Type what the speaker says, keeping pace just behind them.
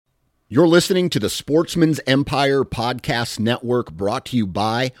You're listening to the Sportsman's Empire Podcast Network, brought to you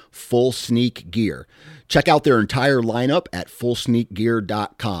by Full Sneak Gear. Check out their entire lineup at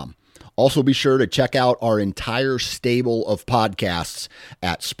fullsneakgear.com. Also be sure to check out our entire stable of podcasts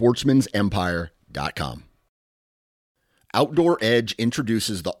at sportsmansempire.com. Outdoor Edge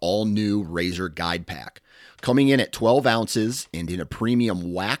introduces the all-new Razor Guide Pack. Coming in at 12 ounces and in a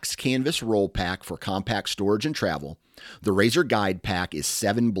premium wax canvas roll pack for compact storage and travel, the Razor Guide Pack is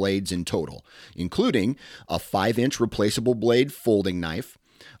 7 blades in total, including a 5-inch replaceable blade folding knife,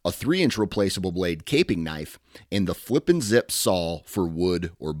 a 3-inch replaceable blade caping knife, and the flip and zip saw for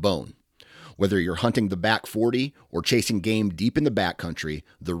wood or bone. Whether you're hunting the back 40 or chasing game deep in the backcountry,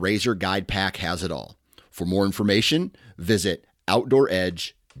 the Razor Guide Pack has it all. For more information, visit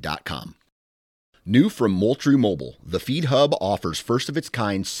OutdoorEdge.com. New from Moultrie Mobile, the Feed Hub offers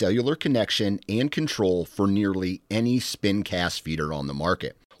first-of-its-kind cellular connection and control for nearly any spin cast feeder on the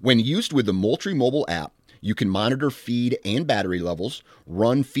market. When used with the Moultrie Mobile app, you can monitor feed and battery levels,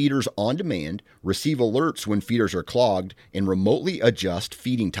 run feeders on demand, receive alerts when feeders are clogged, and remotely adjust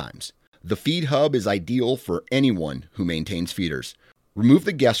feeding times. The Feed Hub is ideal for anyone who maintains feeders. Remove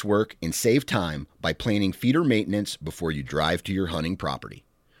the guesswork and save time by planning feeder maintenance before you drive to your hunting property.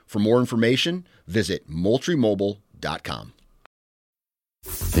 For more information, visit MoultrieMobile.com.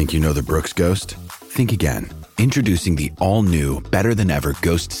 Think you know the Brooks Ghost? Think again. Introducing the all-new, better-than-ever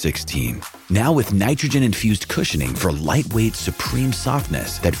Ghost 16. Now with nitrogen-infused cushioning for lightweight, supreme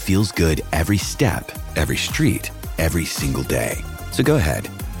softness that feels good every step, every street, every single day. So go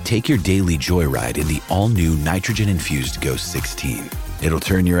ahead, take your daily joyride in the all-new nitrogen-infused Ghost 16. It'll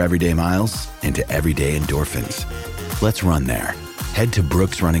turn your everyday miles into everyday endorphins. Let's run there. Head to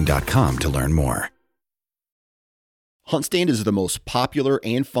brooksrunning.com to learn more. HuntStand is the most popular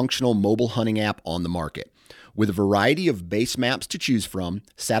and functional mobile hunting app on the market. With a variety of base maps to choose from,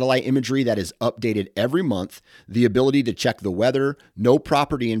 satellite imagery that is updated every month, the ability to check the weather, know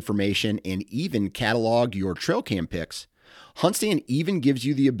property information, and even catalog your trail cam pics, HuntStand even gives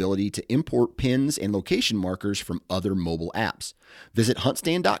you the ability to import pins and location markers from other mobile apps. Visit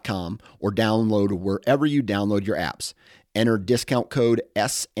huntstand.com or download wherever you download your apps. Enter discount code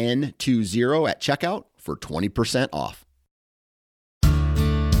SN20 at checkout for 20% off.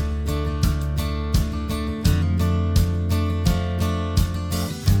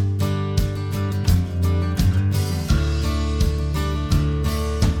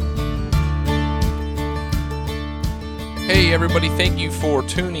 Hey everybody, thank you for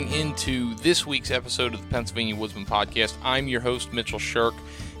tuning into this week's episode of the Pennsylvania Woodsman Podcast. I'm your host, Mitchell Shirk,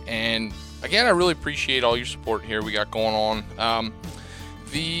 and again, I really appreciate all your support here we got going on.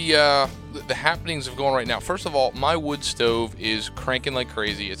 The happenings of going right now. First of all, my wood stove is cranking like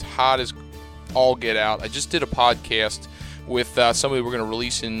crazy. It's hot as all get out. I just did a podcast with somebody we're going to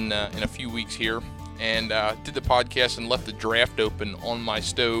release in a few weeks here, and did the podcast and left the draft open on my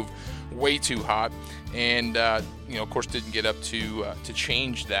stove way too hot, and of course didn't get up to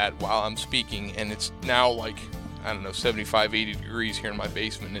change that while I'm speaking, and it's now like, I don't know, 75, 80 degrees here in my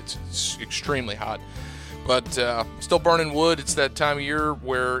basement. It's extremely hot, but still burning wood. It's that time of year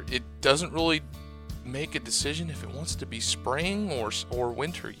where it doesn't really make a decision if it wants to be spring or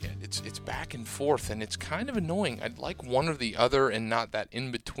winter yet. It's back and forth, and it's kind of annoying. I'd like one or the other and not that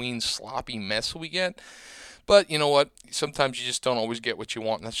in-between sloppy mess we get. But you know what? Sometimes you just don't always get what you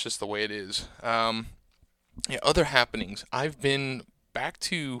want, and that's just the way it is. Other happenings. I've been back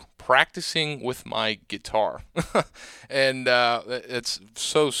to practicing with my guitar. And it's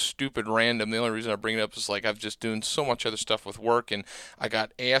so stupid random. The only reason I bring it up is like I've just doing so much other stuff with work, and I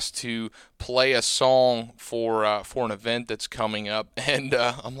got asked to play a song for an event that's coming up, and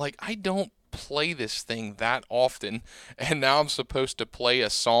I'm like, I don't play this thing that often, and now I'm supposed to play a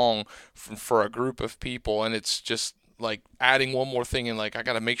song for a group of people, and it's just like adding one more thing, and like I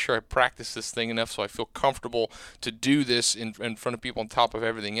got to make sure I practice this thing enough so I feel comfortable to do this in front of people on top of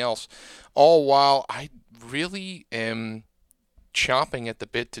everything else, all while I really am chomping at the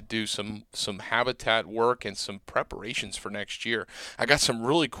bit to do some habitat work and some preparations for next year. I got some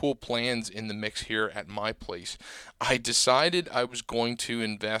really cool plans in the mix here at my place. I decided I was going to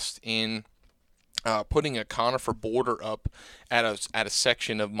invest in putting a conifer border up at a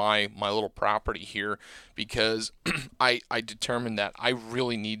section of my little property here, because I determined that I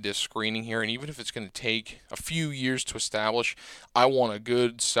really need this screening here, and even if it's going to take a few years to establish, I want a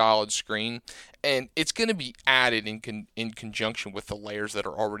good solid screen, and it's going to be added in conjunction with the layers that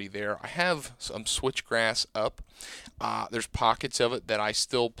are already there. I have some switchgrass up. There's pockets of it that I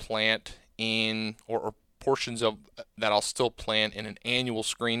still plant in, or portions of that I'll still plant in an annual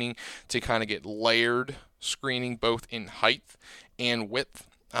screening to kind of get layered screening both in height and width.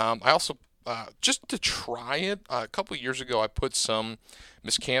 I also, just to try it, a couple of years ago I put some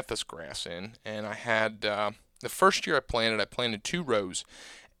miscanthus grass in, and I had, the first year I planted 2 rows,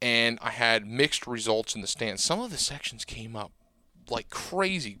 and I had mixed results in the stand. Some of the sections came up like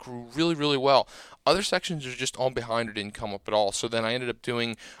crazy, grew really, really well. Other sections are just on behind or didn't come up at all. So then I ended up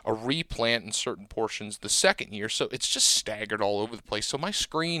doing a replant in certain portions the second year. So it's just staggered all over the place. So my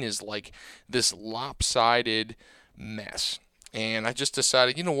screen is like this lopsided mess. And I just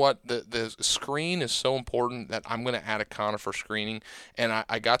decided, you know what, the screen is so important that I'm going to add a conifer screening. And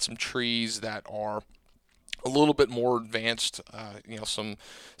I got some trees that are a little bit more advanced. Some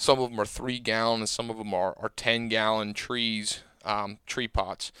of them are 3-gallon and some of them are 10-gallon trees, tree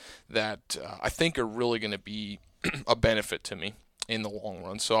pots that I think are really going to be a benefit to me in the long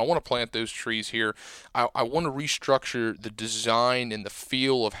run. So I want to plant those trees here. I want to restructure the design and the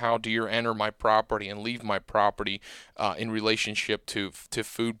feel of how deer enter my property and leave my property in relationship to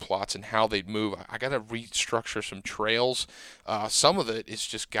food plots and how they'd move. I got to restructure some trails. Some of it is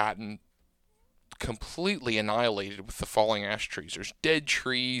just gotten completely annihilated with the falling ash trees. There's dead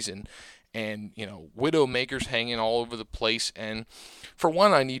trees and widow makers hanging all over the place. And for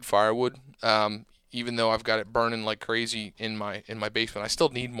one, I need firewood. Even though I've got it burning like crazy in my basement, I still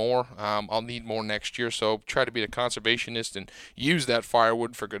need more. I'll need more next year, so try to be a conservationist and use that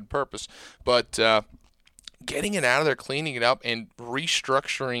firewood for good purpose. But getting it out of there, cleaning it up, and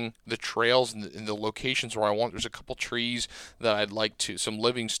restructuring the trails and the locations where I want. There's a couple trees that I'd like to, some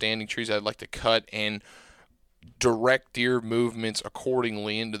living standing trees I'd like to cut and direct deer movements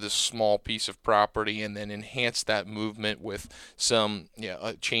accordingly into this small piece of property, and then enhance that movement with some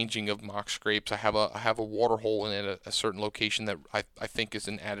changing of mock scrapes. I have a water hole in it at a certain location that I think is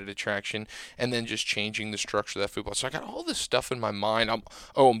an added attraction, and then just changing the structure of that food plot. So I got all this stuff in my mind.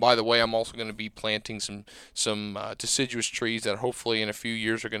 And by the way, I'm also going to be planting some deciduous trees that hopefully in a few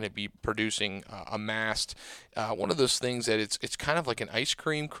years are going to be producing a mast. One of those things that it's kind of like an ice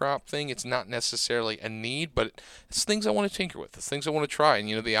cream crop thing. It's not necessarily a need, but it's things I want to tinker with. It's things I want to try.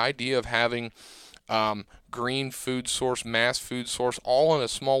 And the idea of having green food source, mass food source, all in a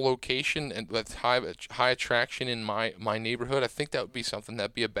small location and with high attraction in my neighborhood, I think that would be something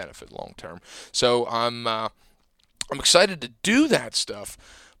that'd be a benefit long term. So I'm excited to do that stuff,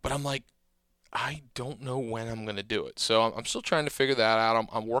 but I'm like, I don't know when I'm going to do it. So I'm still trying to figure that out.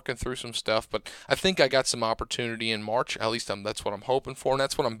 I'm working through some stuff, but I think I got some opportunity in March. At least that's what I'm hoping for, and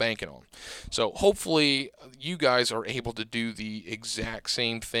that's what I'm banking on. So hopefully you guys are able to do the exact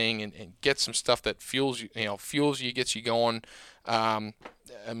same thing and get some stuff that fuels you, gets you going.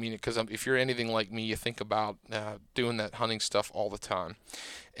 Because if you're anything like me, you think about doing that hunting stuff all the time.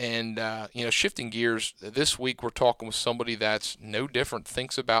 And, shifting gears, this week we're talking with somebody that's no different,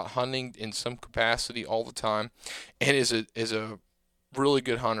 thinks about hunting in some capacity all the time, and is a really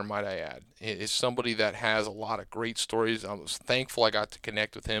good hunter, might I add. Is somebody that has a lot of great stories. I was thankful I got to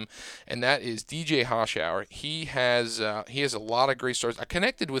connect with him, and that is DJ Hoshauer. He has a lot of great stories. I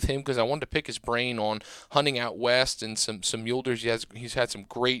connected with him because I wanted to pick his brain on hunting out west and some mule deer. He's had some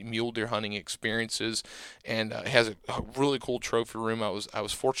great mule deer hunting experiences, and has a really cool trophy room. I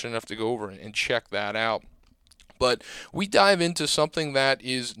was fortunate enough to go over and check that out. But we dive into something that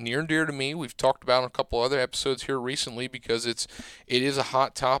is near and dear to me. We've talked about in a couple other episodes here recently because it is a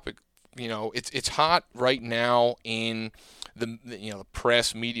hot topic. It's hot right now in the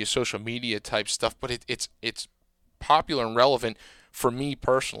press, media, social media type stuff. But it's popular and relevant for me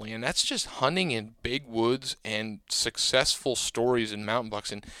personally, and that's just hunting in big woods and successful stories in mountain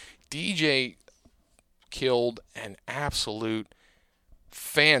bucks. And DJ killed an absolute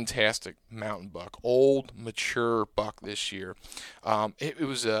fantastic mountain buck, old mature buck this year. It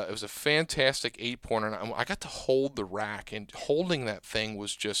was a fantastic 8-pointer, and I got to hold the rack, and holding that thing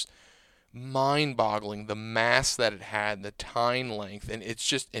was just mind-boggling. The mass that it had, the tine length, and it's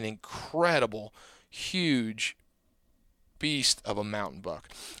just an incredible, huge beast of a mountain buck.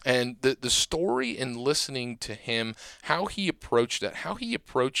 And the story and listening to him, how he approached that, how he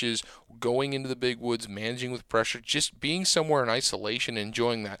approaches going into the big woods, managing with pressure, just being somewhere in isolation,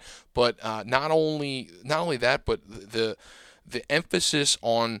 enjoying that. But not only that, but the emphasis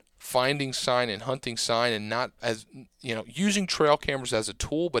on finding sign and hunting sign, and not as using trail cameras as a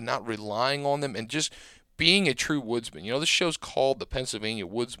tool, but not relying on them, and just being a true woodsman. This show's called the Pennsylvania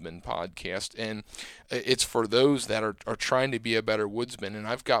Woodsman Podcast, and it's for those that are trying to be a better woodsman. And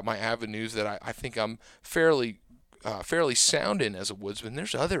I've got my avenues that I think I'm fairly sound in as a woodsman.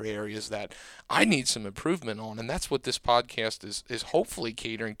 There's other areas that I need some improvement on, and that's what this podcast is hopefully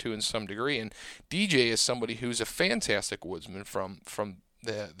catering to in some degree. And DJ is somebody who's a fantastic woodsman from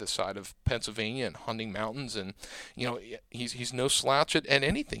the side of Pennsylvania and hunting mountains, and he's no slouch at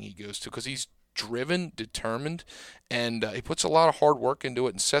anything he goes to, because he's driven, determined, and he puts a lot of hard work into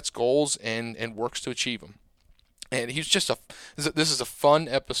it and sets goals and works to achieve them. And he's just this is a fun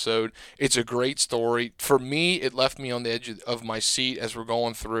episode. It's a great story. For me, it left me on the edge of my seat as we're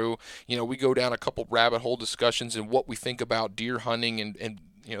going through. We go down a couple rabbit hole discussions and what we think about deer hunting and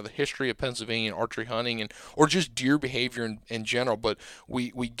the history of Pennsylvania and archery hunting, or just deer behavior in general. But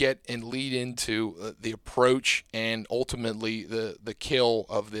we get and lead into the approach and ultimately the kill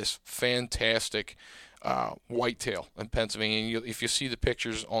of this fantastic whitetail in Pennsylvania. And if you see the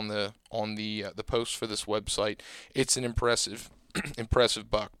pictures on the post for this website, it's an impressive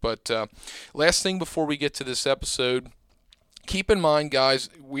buck. But last thing before we get to this episode, keep in mind, guys,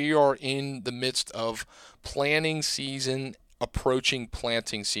 we are in the midst of planting season, approaching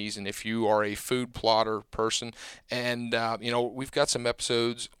planting season if you are a food plotter person. And we've got some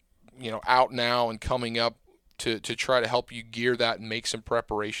episodes out now and coming up to try to help you gear that and make some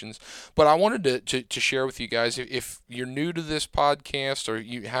preparations. But I wanted to share with you guys, if you're new to this podcast, or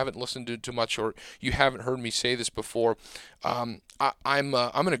you haven't listened to it too much, or you haven't heard me say this before, I'm an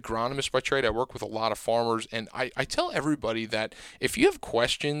agronomist by trade. I work with a lot of farmers, and I tell everybody that if you have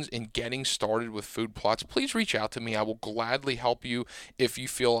questions in getting started with food plots, please reach out to me. I will gladly help you if you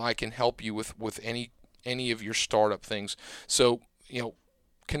feel I can help you with any of your startup things. So,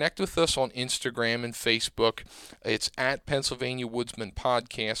 connect with us on Instagram and Facebook. It's at Pennsylvania Woodsman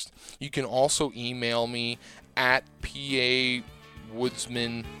Podcast. You can also email me at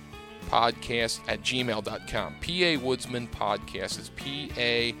pawoodsmanpodcast@gmail.com. PA Woodsman Podcast. It's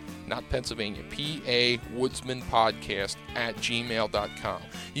PA, not Pennsylvania. PA Woodsman Podcast @gmail.com.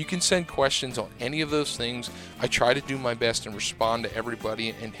 You can send questions on any of those things. I try to do my best and respond to everybody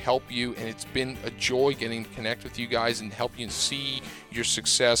and help you. And it's been a joy getting to connect with you guys and help you see your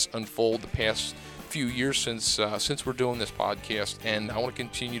success unfold the past few years since we're doing this podcast, and I want to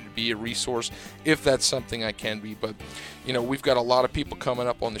continue to be a resource if that's something I can be. But we've got a lot of people coming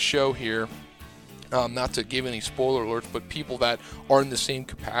up on the show here, not to give any spoiler alerts, but people that are in the same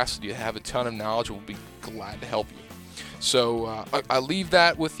capacity, that have a ton of knowledge, will be glad to help you. So I leave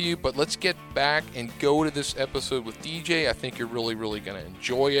that with you, but let's get back and go to this episode with DJ. I think you're really, really going to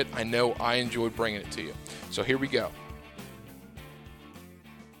enjoy it. I know I enjoyed bringing it to you. So here we go.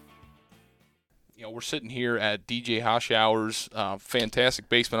 We're sitting here at DJ Hoshauer's fantastic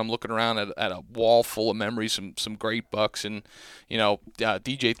basement. I'm looking around at a wall full of memories, some great bucks. And,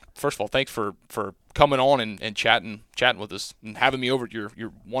 DJ, first of all, thanks for coming on and chatting with us and having me over at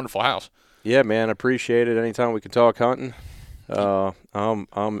your wonderful house. Yeah, man, I appreciate it. Anytime we can talk hunting, I'm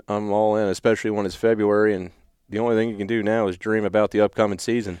all in, especially when it's February, and the only thing you can do now is dream about the upcoming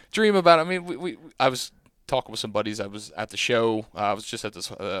season. Dream about it. I mean, I was talking with some buddies. I was at the show. I was just at this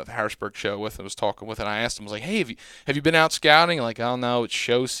Harrisburg show with. I was talking with, and I asked them, I was like, "Hey, have you been out scouting?" Like, "Oh no, it's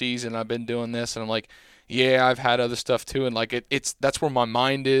show season. I've been doing this." And I'm like, "Yeah, I've had other stuff too." And like, it's that's where my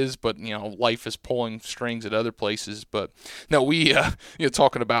mind is. But life is pulling strings at other places. But no, we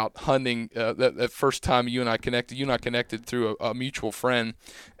talking about hunting. That first time you and I connected through a mutual friend,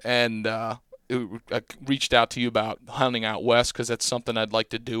 and I reached out to you about hunting out west, because that's something I'd like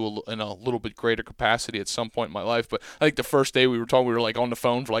to do in a little bit greater capacity at some point in my life. But I think the first day we were talking, we were like on the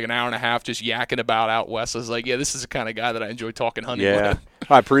phone for like an hour and a half just yakking about out west. I was like, yeah, this is the kind of guy that I enjoy talking hunting with.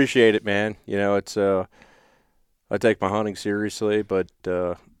 I appreciate it, man. It's I take my hunting seriously, but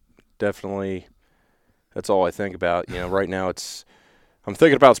definitely that's all I think about. Right now I'm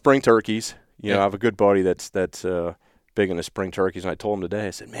thinking about spring turkeys. I have a good buddy that's big into spring turkeys, and I told him today, I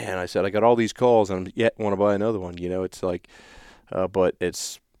said, man, I got all these calls and I yet want to buy another one. It's like, but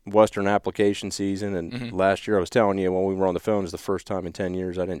it's Western application season, and last year I was telling you when we were on the phone, it was the first time in 10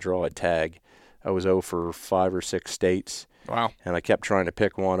 years I didn't draw a tag. I was 0 for 5 or 6 states. Wow. And I kept trying to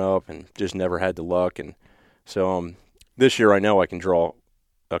pick one up and just never had the luck. And so this year I know I can draw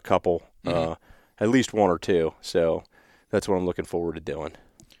a couple, at least 1 or 2. So that's what I'm looking forward to doing.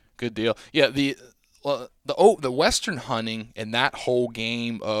 Good deal. Yeah, the Western hunting and that whole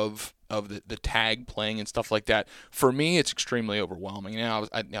game of the tag playing and stuff like that, for me, it's extremely overwhelming.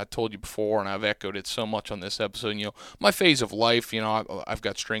 I told you before, and I've echoed it so much on this episode. My phase of life, I've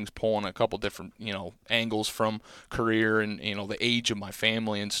got strings pulling a couple different, angles from career and, the age of my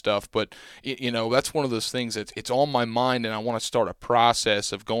family and stuff. But, that's one of those things that it's on my mind, and I want to start a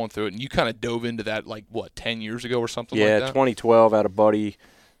process of going through it. And you kind of dove into that, 10 years ago or something like that? Yeah, 2012, I had a buddy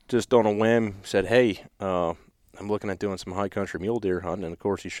just on a whim said, hey, I'm looking at doing some high country mule deer hunting. And, of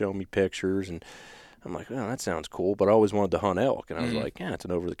course, he showed me pictures, and I'm like, well, that sounds cool. But I always wanted to hunt elk. And I was like, yeah, it's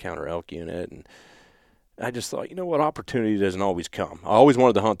an over-the-counter elk unit. I just thought, you know what, opportunity doesn't always come. I always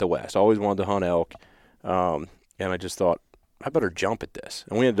wanted to hunt the West. I always wanted to hunt elk. And I just thought, I better jump at this.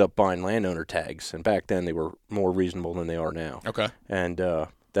 And we ended up buying landowner tags. And back then they were more reasonable than they are now. Okay. And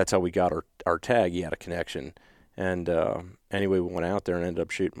that's how we got our tag. He had a connection. And anyway, we went out there and ended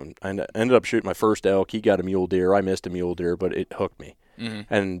up shooting. I ended up shooting my first elk. He got a mule deer. I missed a mule deer, but it hooked me.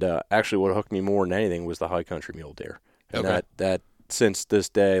 Mm-hmm. And actually what hooked me more than anything was the high country mule deer. And that since this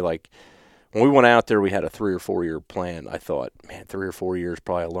day, like, when we went out there, we had a 3 or 4 year plan. I thought, man, 3 or 4 years,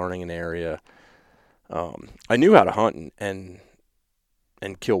 probably learning an area. I knew how to hunt and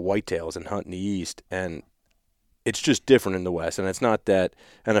kill whitetails and hunt in the East, and it's just different in the West. And it's not that.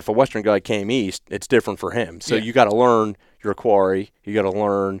 And if a Western guy came east, it's different for him. So you got to learn your quarry. You got to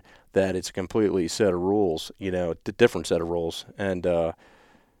learn that it's a completely set of rules. You know, a different set of rules. And I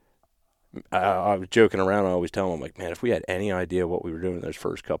was joking around. I always tell them, I'm like, man, if we had any idea what we were doing those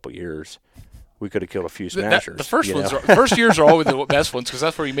first couple of years, we could have killed a few smashers. The first years are always the best ones because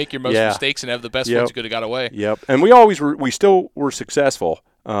that's where you make your most mistakes and have the best ones you could have got away. Yep. And we still were successful.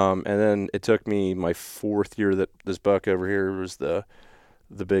 And then it took me my 4th year that this buck over here was the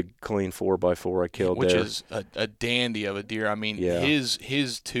big clean 4x4 I killed which there. Is a dandy of a deer. I mean,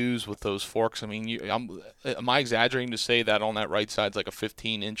 his twos with those forks. I mean, am I exaggerating to say that on that right side's like a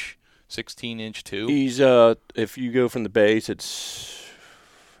 15-inch, 16-inch two? He's if you go from the base, it's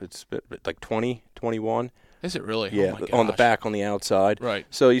like 20, 21. Is it really? Yeah, oh on the back, on the outside. Right.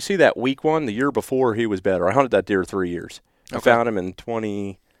 So you see that weak one, the year before he was better. I hunted that deer 3 years. I found him in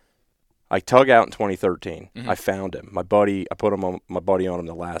I tug out in 2013. Mm-hmm. I found him. I put my buddy on him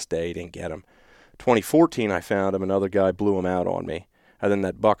the last day. He didn't get him. 2014, I found him. Another guy blew him out on me. And then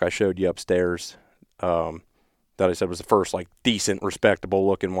that buck I showed you upstairs, that I said was the first like decent, respectable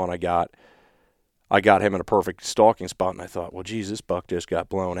looking one I got him in a perfect stalking spot. And I thought, well, geez, this buck just got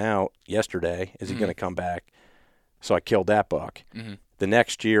blown out yesterday. Is he going to come back? So I killed that buck. Mm-hmm. The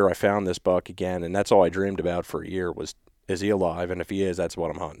next year, I found this buck again, and that's all I dreamed about for a year was, is he alive? And if he is, that's what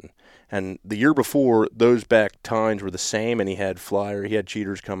I'm hunting. And the year before, those back tines were the same, and he had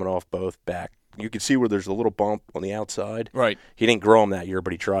cheaters coming off both back. You could see where there's a little bump on the outside. Right. He didn't grow them that year,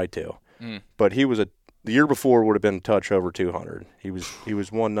 but he tried to. Mm. But the year before would have been a touch over 200. He was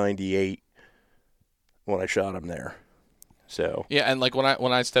 198 when I shot him there. So yeah, and like when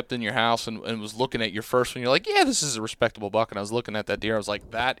I stepped in your house and was looking at your first one, you're like, yeah, this is a respectable buck. And I was looking at that deer, I was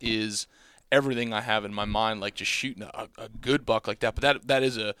like, that is everything I have in my mind, like just shooting a good buck like that. But that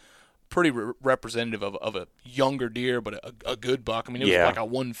is a pretty representative of a younger deer, but a good buck. I mean, it was like a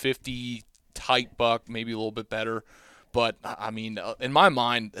 150 type buck, maybe a little bit better. But I mean, in my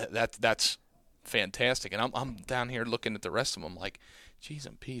mind, that's fantastic. And I'm down here looking at the rest of them, like, geez,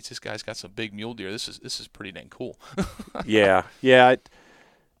 and Pete, this guy's got some big mule deer. This is pretty dang cool. yeah.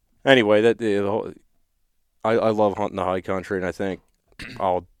 Anyway, I love hunting the high country, and I think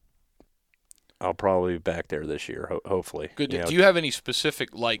I'll probably be back there this year, hopefully. Good. Do you have any specific,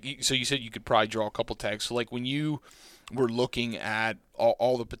 like, so you said you could probably draw a couple tags. So, like, when you were looking at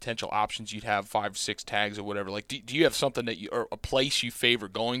all the potential options, you'd have 5, 6 tags or whatever. Like, do you have something or a place you favor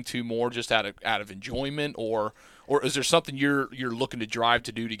going to more just out of enjoyment, or is there something you're looking to drive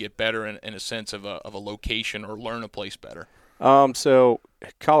to do to get better in a sense of a location or learn a place better? So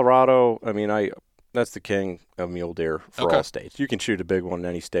Colorado, I mean, that's the king of mule deer for all states. You can shoot a big one in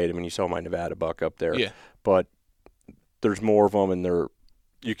any state. I mean, you saw my Nevada buck up there. Yeah. But there's more of them, and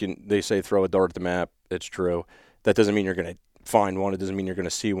they say throw a dart at the map. It's true. That doesn't mean you're going to find one. It doesn't mean you're going to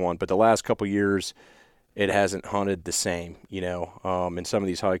see one. But the last couple of years, it hasn't hunted the same. In some of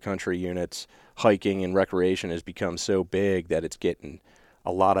these high country units, hiking and recreation has become so big that it's getting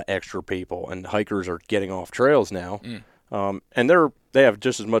a lot of extra people, and hikers are getting off trails now. And they have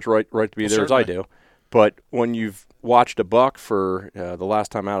just as much right to be there as I do. But when you've watched a buck for the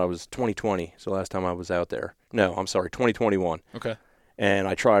last time out, I was 2020. So the last time I was out there. No, I'm sorry, 2021. Okay. And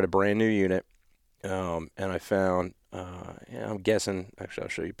I tried a brand new unit, and I found, I'm guessing, actually I'll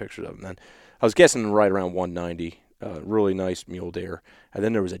show you pictures of them then. I was guessing right around 190, really nice mule deer. And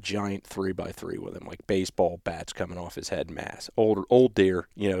then there was a giant 3x3 with him, like baseball bats coming off his head mass. Old deer,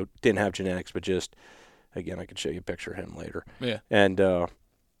 didn't have genetics, but just, again, I could show you a picture of him later. Yeah. And a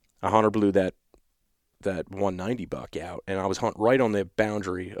hunter blew that 190 buck out, and I was hunting right on the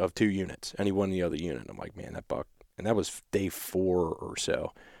boundary of 2 units, and he won the other unit. I'm like, man, that buck, and that was day 4 or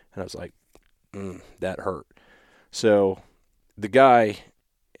so, and I was like, that hurt. So the guy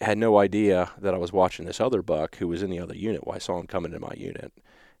had no idea that I was watching this other buck who was in the other unit. Well, I saw him coming into my unit,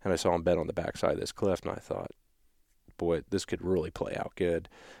 and I saw him bed on the backside of this cliff, and I thought, boy, this could really play out good.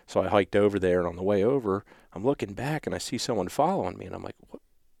 So I hiked over there, and on the way over, I'm looking back, and I see someone following me, and I'm like,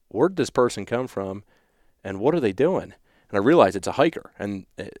 where'd this person come from? and what are they doing? And I realized it's a hiker. And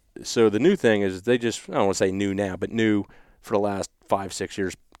so the new thing is they just, I don't want to say new now, but new for the last 5-6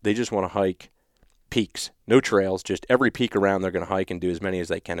 years, they just want to hike peaks, no trails, just every peak around they're going to hike and do as many as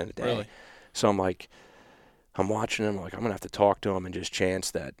they can in a day. Really? So I'm like, I'm watching him, like I'm going to have to talk to him and just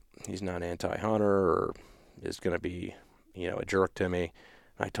chance that he's not anti-hunter or is going to be, a jerk to me.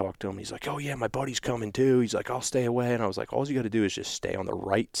 And I talked to him. He's like, oh, yeah, my buddy's coming too. He's like, I'll stay away. And I was like, all you got to do is just stay on the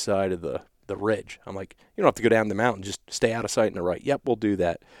right side of the ridge. I'm like, you don't have to go down the mountain. Just stay out of sight on the right. Yep, we'll do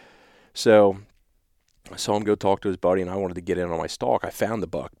that. So I saw him go talk to his buddy, and I wanted to get in on my stalk. I found the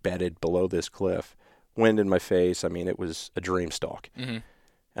buck bedded below this cliff, wind in my face. I mean, it was a dream stalk. Mm-hmm.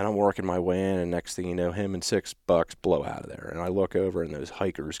 And I'm working my way in, and next thing you know, him and 6 bucks blow out of there. And I look over, and those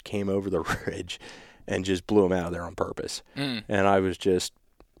hikers came over the ridge and just blew them out of there on purpose. Mm. And I was just,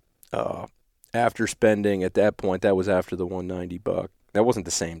 after spending, at that point, that was after the 190 buck. That wasn't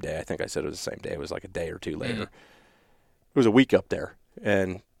the same day. I think I said it was the same day. It was like a day or two later. It was a week up there.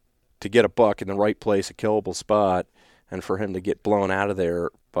 And to get a buck in the right place, a killable spot, and for him to get blown out of there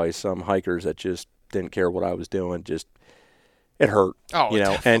by some hikers that just didn't care what I was doing, just it hurt. Oh,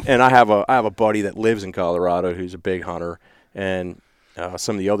 And I have a buddy that lives in Colorado who's a big hunter, and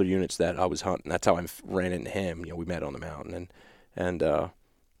some of the other units that I was hunting, that's how I ran into him. We met on the mountain, and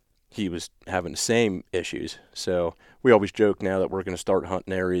he was having the same issues. So we always joke now that we're going to start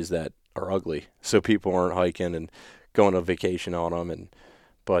hunting areas that are ugly, so people aren't hiking and going on vacation on them.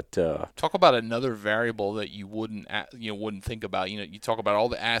 But talk about another variable that you wouldn't think about. You talk about all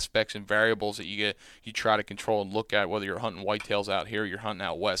the aspects and variables that you try to control and look at, whether you're hunting whitetails out here or you're hunting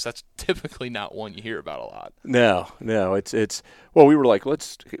out west. That's typically not one you hear about a lot. No, it's well, we were like,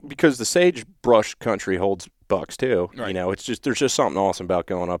 because the sagebrush country holds bucks too. Right. It's just, there's just something awesome about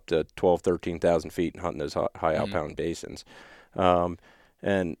going up to 13,000 feet and hunting those high outbound basins.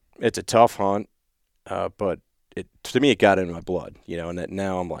 And it's a tough hunt, but to me, it got into my blood, and that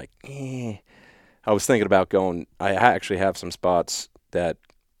now I'm like, I was thinking about going. I actually have some spots that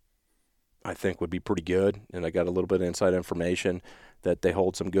I think would be pretty good, and I got a little bit of inside information that they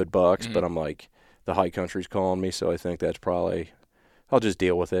hold some good bucks, but I'm like, the high country's calling me, so I think that's probably, I'll just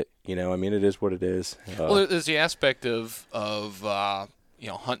deal with it. I mean, it is what it is. Well, there's the aspect of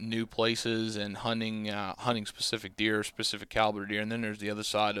hunting new places and hunting specific deer, specific caliber deer, and then there's the other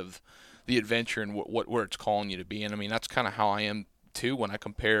side of the adventure and where it's calling you to be. And I mean, that's kind of how I am too when I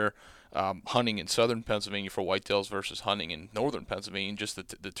compare hunting in southern Pennsylvania for whitetails versus hunting in northern Pennsylvania, just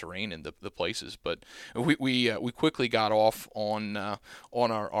the terrain and the places. But we quickly got off on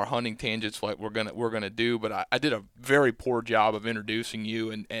our hunting tangents like we're gonna do. But I did a very poor job of introducing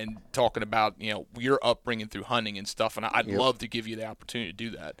you and talking about your upbringing through hunting and stuff. And I'd love to give you the opportunity to do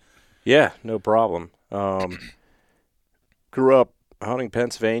that. Yeah, no problem. Grew up hunting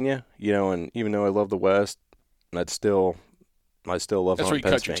Pennsylvania, and even though I love the West, I still love That's where hunting you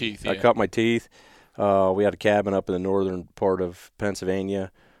cut your Pennsylvania. teeth. Yeah. I cut my teeth. We had a cabin up in the northern part of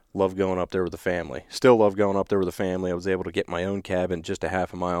Pennsylvania. Love going up there with the family. Still love going up there with the family. I was able to get my own cabin just a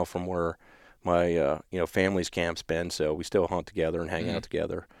half a mile from where my family's camp's been, so we still hunt together and hang out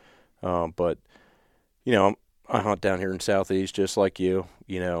together. But I hunt down here in Southeast just like you,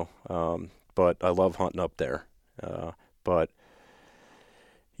 but I love hunting up there. But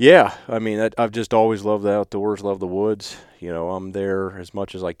yeah, I mean, I've just always loved the outdoors, love the woods. I'm there as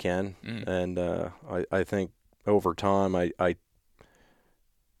much as I can, and I think over time I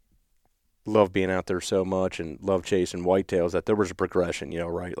love being out there so much and love chasing whitetails that there was a progression,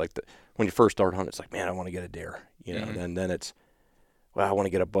 right? Like when you first start hunting, it's like, man, I want to get a deer, and then it's, well, I want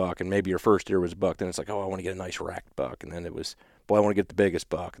to get a buck, and maybe your first deer was a buck, then it's like, oh, I want to get a nice racked buck, and then it was, boy, I want to get the biggest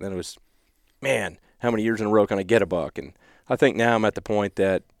buck, and then it was, man, how many years in a row can I get a buck? And I think now I'm at the point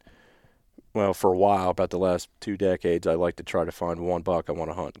that, well, for a while, about the last 2 decades, I like to try to find one buck I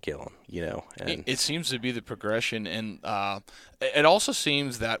want to hunt and kill him, And it seems to be the progression, and it also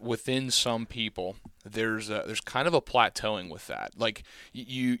seems that within some people, there's kind of a plateauing with that. Like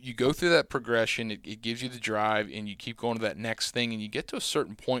you go through that progression, it gives you the drive, and you keep going to that next thing, and you get to a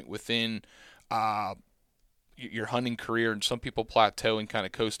certain point within your hunting career, and some people plateau and kind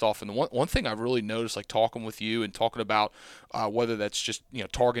of coast off. And the one thing I've really noticed, like talking with you and talking about whether that's just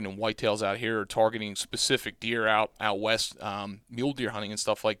targeting whitetails out here or targeting specific deer out west, mule deer hunting and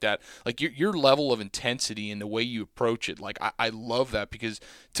stuff like that, like your level of intensity and the way you approach it, like I love that, because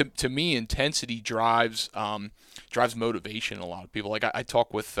to me intensity drives motivation in a lot of people. Like I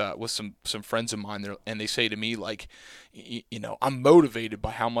talk with some friends of mine there, and they say to me, like, I'm motivated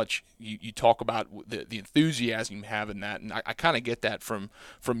by how much you talk about the enthusiasm you have in that, and I kind of get that from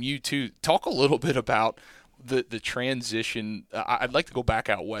you too. Talk a little bit about the transition. I'd like to go back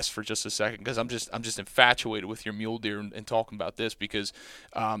out west for just a second because I'm just infatuated with your mule deer and talking about this because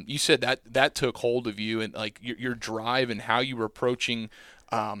you said that took hold of you and like your drive and how you were approaching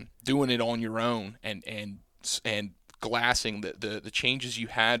doing it on your own and glassing the changes you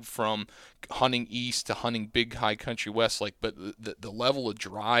had from hunting east to hunting big high country west, like, but the level of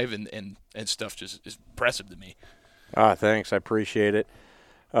drive and stuff just is impressive to me. Thanks, I appreciate it.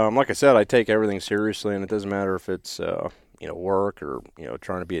 Like I said, I take everything seriously, and it doesn't matter if it's work or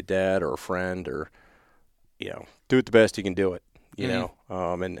trying to be a dad or a friend or do it the best you can do it.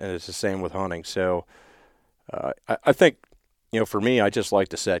 And it's the same with hunting. So I think for me, I just like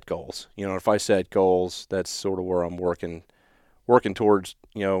to set goals. If I set goals, that's sort of where I'm working towards.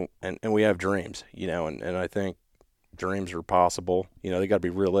 And we have dreams. And I think dreams are possible. They got to be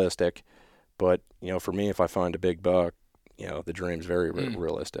realistic. But for me, if I find a big buck, the dream's very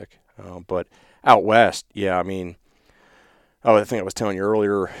realistic. But out west, I think I was telling you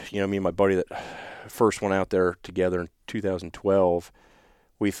earlier, me and my buddy that first went out there together in 2012,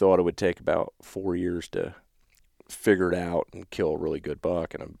 we thought it would take about 4 years to figure it out and kill a really good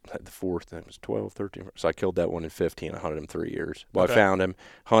buck. And I had the fourth, and it was 12, 13. So I killed that one in 15. I hunted him 3 years. Well, okay. I found him,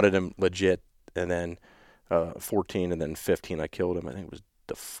 hunted him legit, and then 14, and then 15 I killed him. I think it was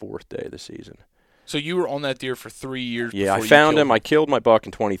the fourth day of the season. So you were on that deer for 3 years. Yeah, I found him. I killed my buck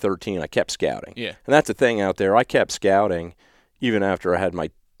in 2013. I kept scouting. Yeah, and that's the thing out there. I kept scouting even after I had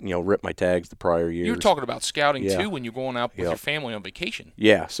my ripped my tags the prior years. You were talking about scouting too when you're going out with your family on vacation.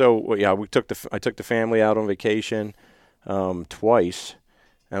 Yeah. So I took the family out on vacation twice,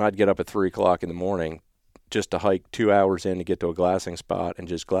 and I'd get up at 3 o'clock in the morning just to hike 2 hours in to get to a glassing spot and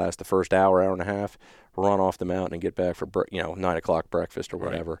just glass the first hour and a half, run off the mountain and get back for 9 o'clock breakfast or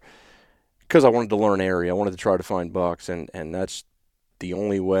whatever. Right. Because I wanted to learn area. I wanted to try to find bucks, and that's the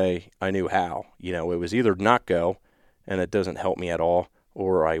only way I knew how. It was either not go, and it doesn't help me at all,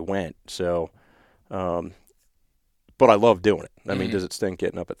 or I went. So, but I love doing it. I mean, does it stink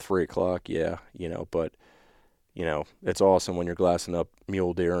getting up at 3 o'clock? Yeah, but, it's awesome when you're glassing up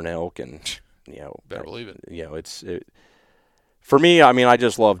mule deer and elk, and, Better believe it. For me, I mean, I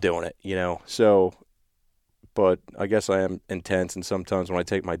just love doing it, so. But I guess I am intense, and sometimes when I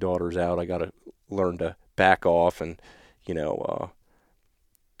take my daughters out, I got to learn to back off, and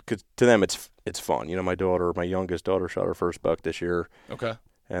because to them it's fun. My youngest daughter shot her first buck this year. Okay.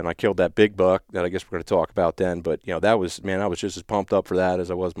 And I killed that big buck that I guess we're going to talk about then. But I was just as pumped up for that as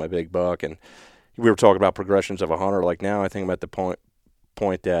I was my big buck. And we were talking about progressions of a hunter. Like now, I think I'm at the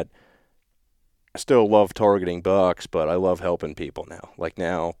point that I still love targeting bucks, but I love helping people now. Like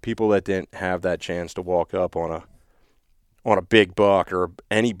now, people that didn't have that chance to walk up on a big buck or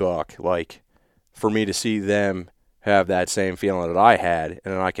any buck, like for me to see them have that same feeling that I had,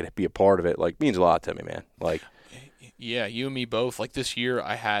 and then I could be a part of it, like means a lot to me, man. Like, yeah, you and me both. Like this year,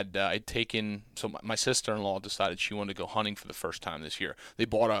 I'd taken. So my sister-in-law decided she wanted to go hunting for the first time this year. They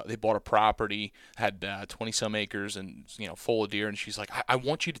bought a property, had 20-some acres, and full of deer. And she's like, I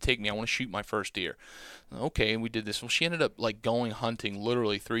want you to take me. I want to shoot my first deer. Okay, and we did this. Well, she ended up like going hunting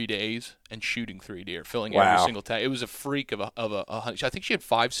literally 3 days and shooting 3 deer, filling every single tag. It was a freak of a hunt. I think she had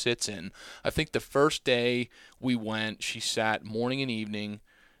 5 sits in. I think the first day we went, she sat morning and evening.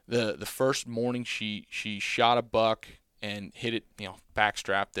 The first morning she shot a buck and hit it,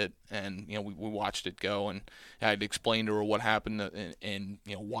 backstrapped it, and we watched it go, and I had explained to her what happened and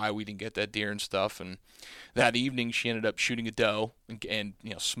why we didn't get that deer and stuff. And that evening she ended up shooting a doe and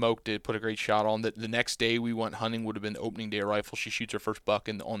smoked it, put a great shot on. The next day we went hunting, would have been the opening day of rifle. She shoots her first buck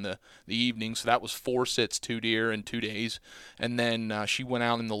on the evening, so that was 4 sits, 2 deer in 2 days. And then she went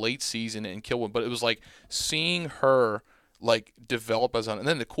out in the late season and killed one. But it was like seeing her like develop as on. And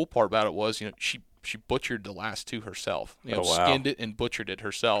then the cool part about it was, she butchered the last 2 herself. Skinned it and butchered it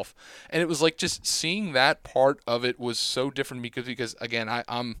herself. And it was like just seeing that part of it was so different because again,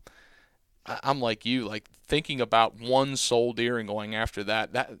 I'm like you, like thinking about one soul deer and going after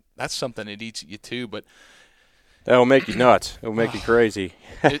that's something that eats at you too. But that'll make you nuts. It'll make you crazy.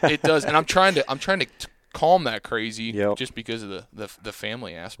 It does. And I'm trying to calm that crazy just because of the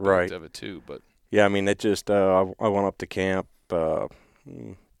family aspect of it too. But yeah, I mean, it just I went up to camp 2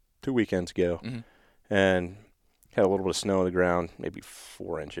 weekends ago, and had a little bit of snow on the ground, maybe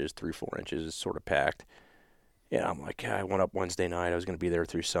 4 inches, 3-4 inches. It's sort of packed. Yeah, I'm like, I went up Wednesday night. I was going to be there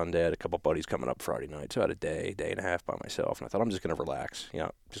through Sunday. I had a couple buddies coming up Friday night, so I had a day and a half by myself. And I thought, I'm just going to relax.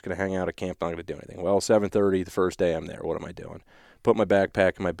 Just going to hang out at camp, not going to do anything. Well, 7:30 the first day I'm there. What am I doing? Put my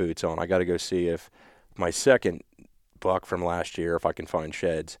backpack and my boots on. I got to go see if my second buck from last year, if I can find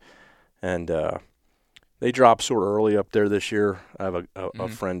sheds. And they dropped sort of early up there this year. I have a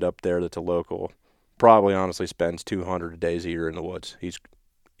friend up there that's a local probably honestly spends 200 days a year in the woods. He's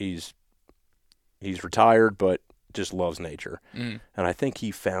retired, but just loves nature. And I think he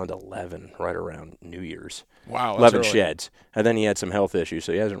found 11 right around New Year's. Wow, 11 early. sheds. And then he had some health issues,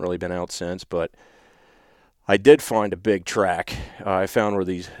 so he hasn't really been out since. But I did find a big track. I found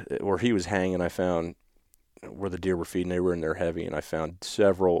where he was hanging. I found where the deer were feeding. They were in there heavy, and I found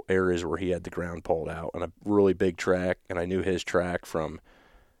several areas where he had the ground pulled out, and a really big track. And I knew his track from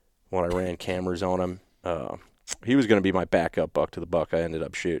when I ran cameras on him. He was going to be my backup buck to the buck I ended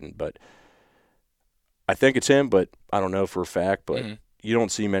up shooting, but I think it's him, but I don't know for a fact. But you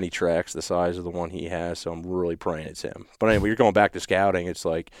don't see many tracks the size of the one he has, so I'm really praying it's him. But anyway, you're going back to scouting. It's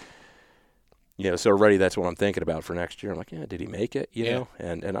like, so already that's what I'm thinking about for next year. I'm like, did he make it? You know,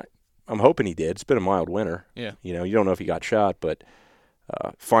 and I'm hoping he did. It's been a mild winter. Yeah. You don't know if he got shot, but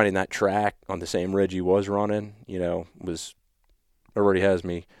finding that track on the same ridge he was running, was already has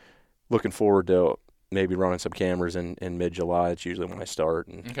me looking forward to maybe running some cameras in mid-July. It's usually when I start.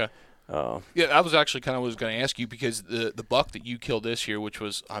 And, okay. I was actually kind of was going to ask you, because the buck that you killed this year, which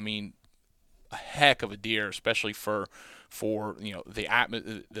was, I mean, a heck of a deer, especially for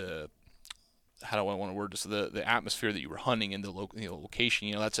the how do I want to word this? The atmosphere that you were hunting in the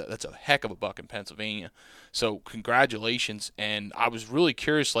location. That's a heck of a buck in Pennsylvania. So congratulations. And I was really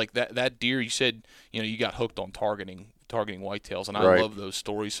curious, like that deer. You said you got hooked on targeting whitetails, and I love those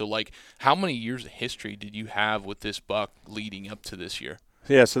stories. So like, how many years of history did you have with this buck leading up to this year?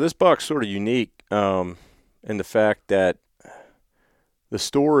 Yeah, so this buck's sort of unique in the fact that the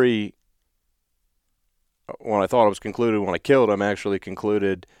story, when I thought it was concluded when I killed him, actually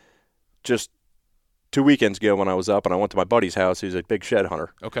concluded just 2 weekends ago when I was up and I went to my buddy's house. He's a big shed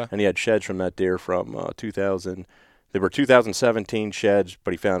hunter. Okay. And he had sheds from that deer from 2000. They were 2017 sheds,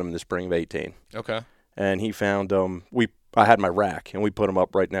 but he found them in the spring of 18. Okay. And he found them. I had my rack, and we put them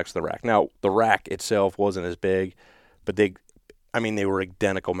up right next to the rack. Now, the rack itself wasn't as big, but they were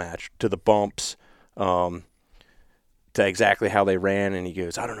identical match to the bumps, to exactly how they ran. And he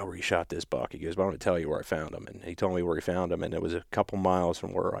goes, I don't know where you shot this buck. He goes, but I'm going to tell you where I found him. And he told me where he found him, and it was a couple miles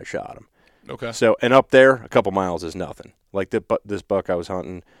from where I shot him. Okay. So, and up there, a couple miles is nothing. Like this buck I was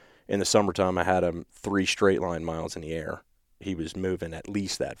hunting in the summertime, I had him 3 straight line miles in the air. He was moving at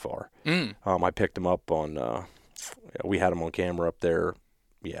least that far. I picked him up on, we had him on camera up there.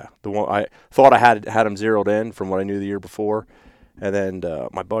 Yeah. The one I thought I had him zeroed in from what I knew the year before. And then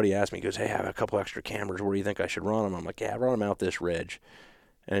my buddy asked me, he goes, hey, I have a couple extra cameras. Where do you think I should run them? I'm like, yeah, run them out this ridge.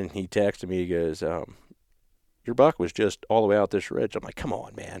 And he texted me, he goes, your buck was just all the way out this ridge. I'm like, come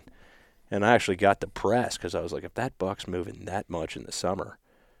on, man. And I actually got depressed because I was like, if that buck's moving that much in the summer,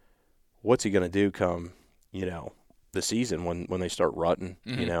 what's he going to do come, the season when they start rutting,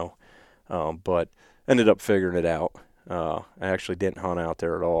 but ended up figuring it out. I actually didn't hunt out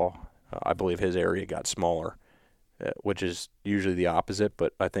there at all. I believe his area got smaller, which is usually the opposite,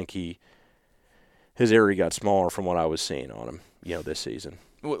 but I think his area got smaller from what I was seeing on him, this season.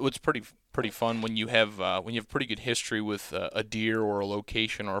 What's pretty fun when you have pretty good history with a deer or a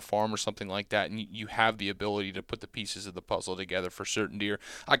location or a farm or something like that, and you have the ability to put the pieces of the puzzle together for certain deer.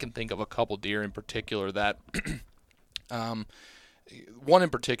 I can think of a couple deer in particular that, one in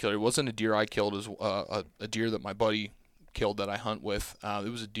particular, it wasn't a deer I killed, it was a deer that my buddy killed that I hunt with. It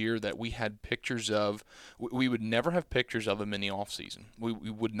was a deer that we had pictures of. We would never have pictures of him in the off season. We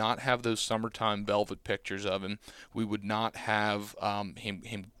would not have those summertime velvet pictures of him. We would not have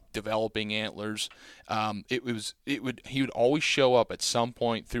him developing antlers. He would always show up at some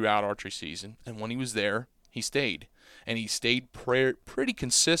point throughout archery season, and when he was there, he stayed. And he stayed pretty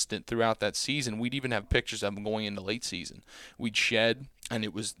consistent throughout that season. We'd even have pictures of him going into late season. We'd shed, and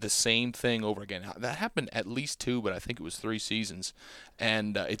it was the same thing over again. Now, that happened at least 2, but I think it was 3 seasons.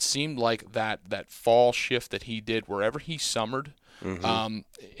 And it seemed like that fall shift that he did, wherever he summered, and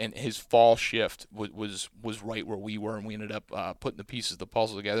his fall shift was right where we were, and we ended up putting the pieces of the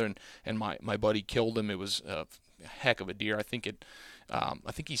puzzle together. And my buddy killed him. It was a heck of a deer. I think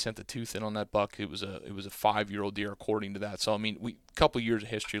he sent the tooth in on that buck. It was a 5-year-old deer, according to that. So I mean, a couple years of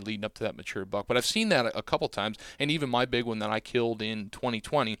history leading up to that mature buck. But I've seen that a couple times, and even my big one that I killed in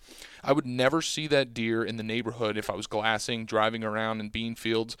 2020, I would never see that deer in the neighborhood if I was glassing, driving around in bean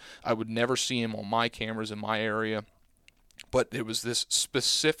fields. I would never see him on my cameras in my area. But there was this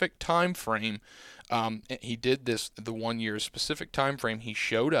specific time frame. He did this the 1 year specific time frame. He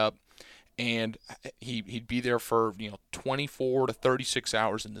showed up. And he'd be there for 24 to 36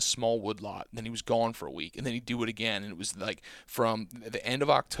 hours in this small wood lot. Then he was gone for a week, and then he'd do it again. And it was like from the end of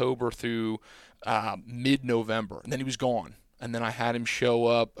October through mid-November, and then he was gone. and then I had him show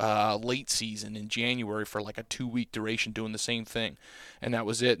up late season in January for like a 2-week duration doing the same thing, and that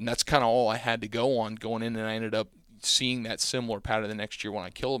was it. And that's kind of all I had to go on going in, and I ended up seeing that similar pattern the next year when I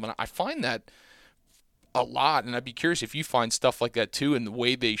killed him. And I find that a lot, and I'd be curious if you find stuff like that too, and the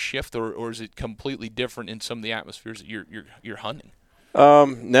way they shift, or is it completely different in some of the atmospheres that you're hunting?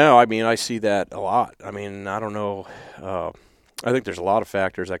 No, I mean, I see that a lot. I mean, I don't know. I think there's a lot of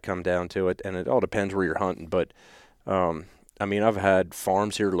factors that come down to it, and it all depends where you're hunting. But, I mean, I've had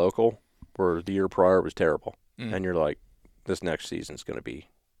farms here local where the year prior it was terrible, and you're like, this next season's going to be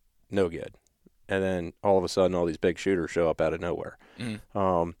no good. And then all of a sudden, all these big shooters show up out of nowhere.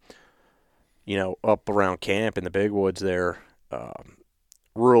 You know, up around camp in the big woods there,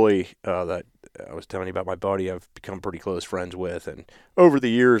 really, that I was telling you about my buddy I've become pretty close friends with. And over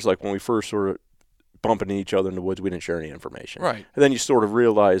the years, like when we first sort of bumping into each other in the woods, we didn't share any information. Right. And then you sort of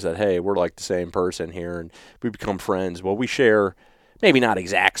realize that, hey, we're like the same person here, and we become friends. Well, we share maybe not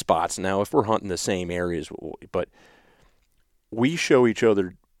exact spots now if we're hunting the same areas, but we show each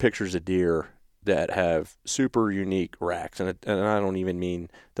other pictures of deer that have super unique racks. And I don't even mean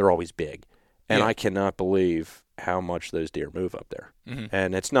they're always big. And I cannot believe how much those deer move up there.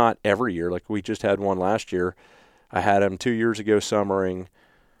 And it's not every year. Like we just had one last year. I had him 2 years ago summering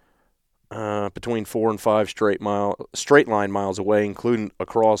between 4 and 5 straight line miles away, including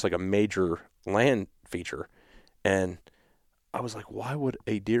across like a major land feature. And I was like, why would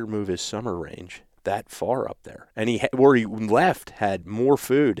a deer move his summer range that far up there? And where he left had more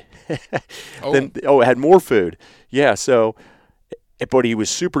food had more food. Yeah. So, but he was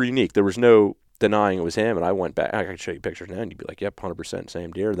super unique. There was no denying it was him. And I went back, I could show you pictures now and you'd be like, yep, 100%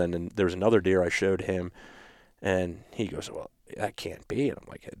 same deer. Then there was another deer I showed him and he goes, well, that can't be. And I'm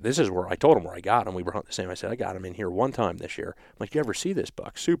like, this is where I told him where I got him. We were hunting the same. I said, I got him in here one time this year. I'm like, you ever see this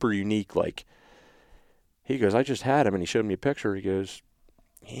buck? Super unique. Like, he goes, I just had him. And he showed me a picture. He goes,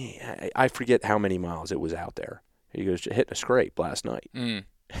 yeah, I forget how many miles it was out there. He goes, hitting a scrape last night.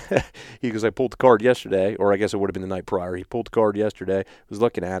 He goes, I pulled the card yesterday, or I guess it would have been the night prior. He pulled the card yesterday, was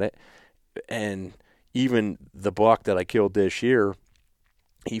looking at it. And even the buck that I killed this year,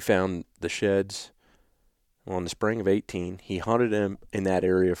 he found the sheds in the spring of 18. He hunted him in that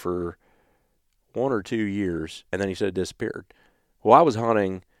area for 1 or 2 years, and then he said it disappeared. Well, I was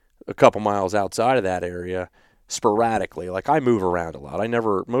hunting a couple miles outside of that area sporadically. Like, I move around a lot.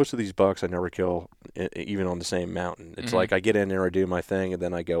 Most of these bucks I never kill even on the same mountain. It's like I get in there, I do my thing, and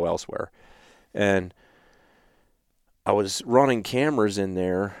then I go elsewhere. And I was running cameras in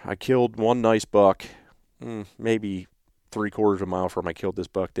there. I killed one nice buck, maybe 3/4 of a mile from I killed this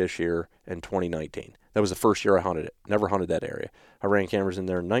buck this year in 2019. That was the first year I hunted it. Never hunted that area. I ran cameras in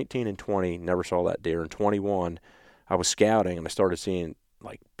there in 19 and 20, never saw that deer. In 21, I was scouting, and I started seeing,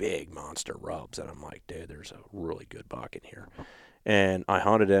 like, big monster rubs. And I'm like, dude, there's a really good buck in here. And I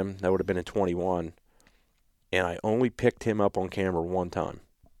hunted him. That would have been in 21. And I only picked him up on camera one time.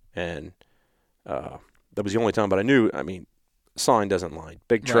 And that was the only time, but I knew, I mean, sign doesn't lie.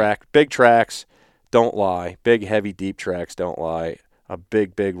 Big tracks don't lie. Big, heavy, deep tracks don't lie. A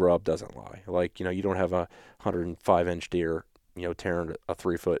big rub doesn't lie. Like, you know, you don't have a 105-inch deer, you know, tearing a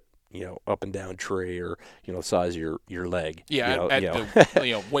 3-foot, you know, up and down tree, or, you know, the size of your leg. Yeah,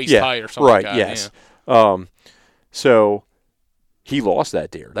 the waist high or something right, like that. Yes. Yeah. So he lost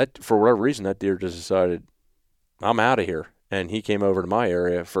that deer. That, for whatever reason, that deer just decided, I'm out of here. And he came over to my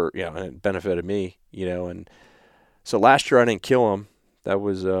area for, you know, and it benefited me, you know. And so last year I didn't kill him. That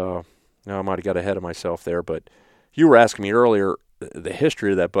was, I might have got ahead of myself there. But you were asking me earlier the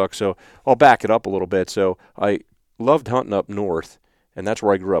history of that buck, so I'll back it up a little bit. So I loved hunting up north, and that's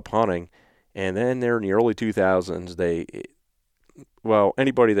where I grew up hunting. And then there in the early 2000s,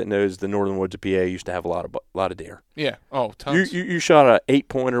 anybody that knows the northern woods of PA used to have a lot of deer. Yeah. Oh, tons. You shot a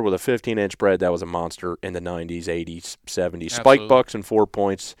 8-pointer with a 15-inch spread. That was a monster in the 90s, 80s, 70s. Absolutely. Spike bucks and 4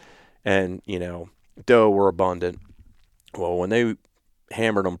 points, and, you know, doe were abundant. Well, when they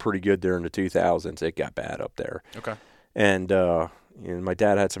hammered them pretty good there in the 2000s, it got bad up there. Okay. And you know, my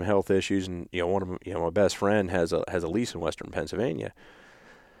dad had some health issues, and, you know, one of them, you know, my best friend has a lease in western Pennsylvania.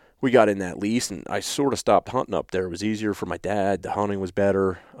 We got in that lease, and I sort of stopped hunting up there. It was easier for my dad. The hunting was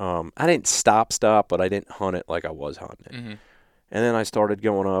better. I didn't stop, but I didn't hunt it like I was hunting it. And then I started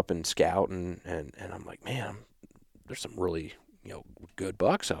going up and scouting, and I'm like, man, there's some really, you know, good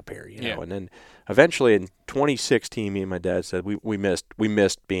bucks up here, you know. And then eventually in 2016, me and my dad said we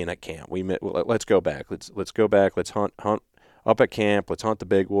missed being at camp. Let's go back. Let's go back. Let's hunt up at camp. Let's hunt the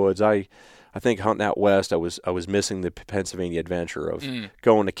big woods. I think hunting out west, I was missing the Pennsylvania adventure of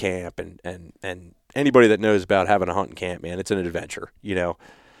going to camp, and anybody that knows about having a hunting camp, man, it's an adventure, you know.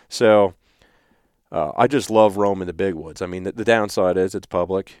 So I just love roaming the big woods. I mean, the downside is it's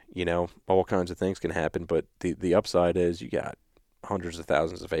public. All kinds of things can happen. But the upside is you got hundreds of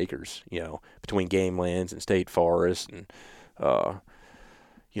thousands of acres, between game lands and state forests and,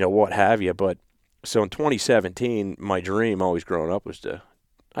 what have you. But so in 2017, my dream always growing up was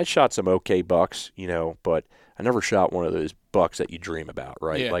I shot some okay bucks, but I never shot one of those bucks that you dream about,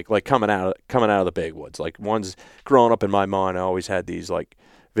 right? Yeah. Like coming out of the big woods. Like ones growing up in my mind, I always had these like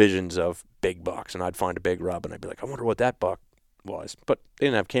visions of big bucks, and I'd find a big rub, and I'd be like, I wonder what that buck was. But they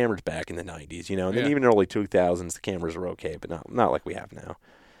didn't have cameras back in the 90s, and then even early 2000s, the cameras were okay, but not like we have now.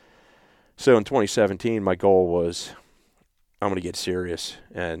 So in 2017, my goal was I'm going to get serious,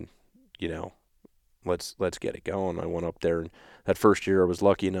 and, let's get it going. I went up there, and that first year I was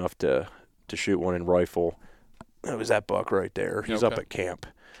lucky enough to shoot one in rifle. That was that buck right there. He's up at camp.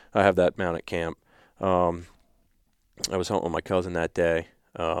 I have that mount at camp. I was hunting with my cousin that day.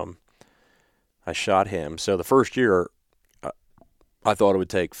 I shot him. So the first year, I thought it would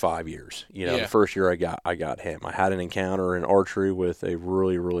take 5 years. The first year I got him. I had an encounter in archery with a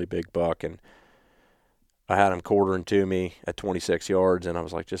really, really big buck, and I had him quartering to me at 26 yards, and I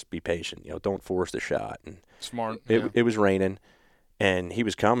was like, just be patient. Don't force the shot. And Smart. It was raining, and he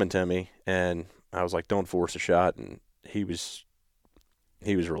was coming to me, and I was like, don't force the shot. And he was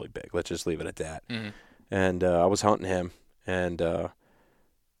really big. Let's just leave it at that. Mm-hmm. And I was hunting him, and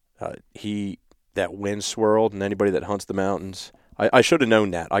that wind swirled, and anybody that hunts the mountains, I should have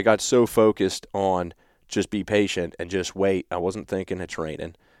known that. I got so focused on just be patient and just wait. I wasn't thinking it's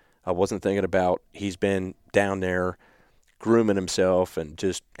raining. I wasn't thinking about he's been down there grooming himself and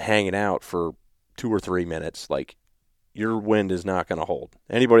just hanging out for 2 or 3 minutes. Like, your wind is not going to hold.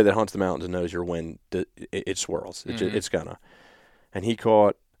 Anybody that hunts the mountains knows your wind, it swirls. It's going to. And he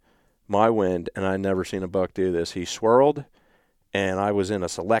caught my wind, and I never seen a buck do this. He swirled, and I was in a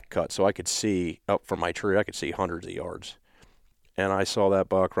select cut, so I could see up from my tree. I could see hundreds of yards. And I saw that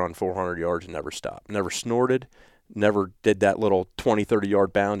buck run 400 yards and never stopped. Never snorted, never did that little 20,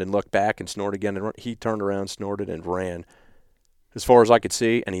 30-yard bound and look back and snort again. And he turned around, snorted, and ran as far as I could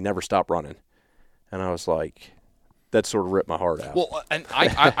see, and he never stopped running. And I was like, that sort of ripped my heart out. Well, and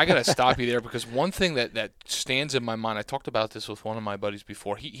I got to stop you there, because one thing that stands in my mind, I talked about this with one of my buddies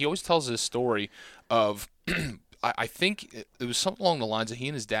before. He always tells this story of I think it was something along the lines of he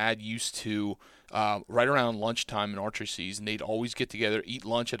and his dad used to, right around lunchtime in archery season, they'd always get together, eat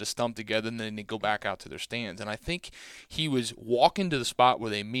lunch at a stump together, and then they'd go back out to their stands. And I think he was walking to the spot where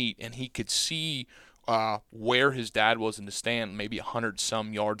they meet, and he could see where his dad was in the stand, maybe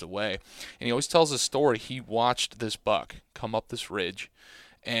 100-some yards away. And he always tells this story. He watched this buck come up this ridge,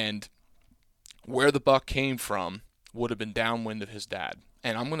 and where the buck came from would have been downwind of his dad.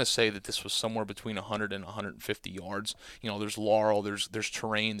 And I'm going to say that this was somewhere between 100 and 150 yards. There's laurel, there's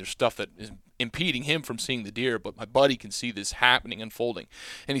terrain, there's stuff that is impeding him from seeing the deer, but my buddy can see this happening, unfolding.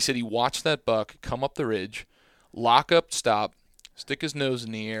 And he said he watched that buck come up the ridge, lock up, stop, stick his nose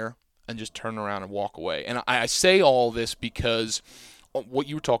in the air, and just turn around and walk away. And I say all this because what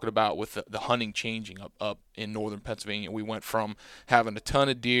you were talking about with the hunting changing up in northern Pennsylvania, we went from having a ton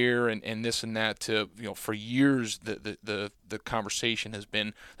of deer and this and that to, for years the conversation has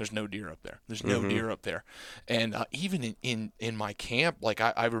been there's no deer up there. There's no deer up there. And even in my camp, like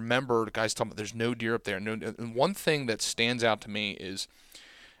I remember guys talking about there's no deer up there. And one thing that stands out to me is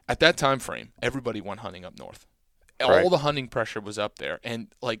at that time frame, everybody went hunting up north. Right. All the hunting pressure was up there. And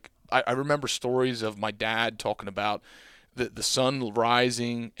like I remember stories of my dad talking about the sun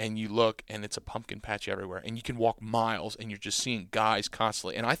rising, and you look, and it's a pumpkin patch everywhere, and you can walk miles, and you're just seeing guys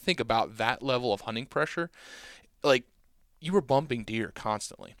constantly. And I think about that level of hunting pressure, like you were bumping deer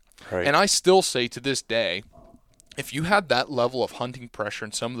constantly. Right. And I still say to this day, if you had that level of hunting pressure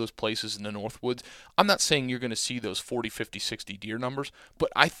in some of those places in the Northwoods, I'm not saying you're going to see those 40, 50, 60 deer numbers, but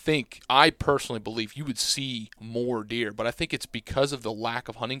I personally believe you would see more deer. But I think it's because of the lack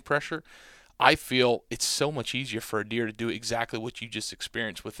of hunting pressure. I feel it's so much easier for a deer to do exactly what you just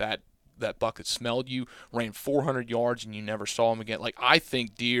experienced with that buck that smelled you, ran 400 yards, and you never saw him again. Like, I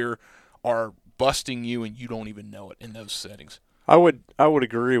think deer are busting you, and you don't even know it in those settings. I would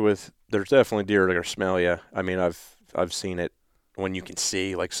agree with. There's definitely deer that are smell you. I mean, I've seen it when you can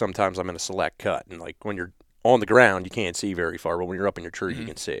see. Like sometimes I'm in a select cut, and like when you're on the ground, you can't see very far, but when you're up in your tree, you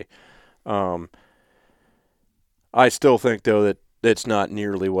can see. I still think though that it's not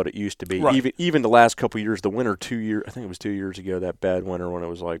nearly what it used to be. Right. Even the last couple of years, the winter 2 years, I think it was 2 years ago, that bad winter when it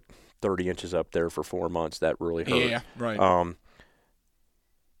was like 30 inches up there for 4 months, that really hurt. Yeah, right.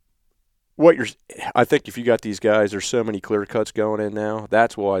 I think if you got these guys, there's so many clear cuts going in now.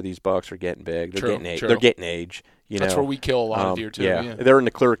 That's why these bucks are getting big. They're getting age. That's where we kill a lot of deer too. Yeah, they're in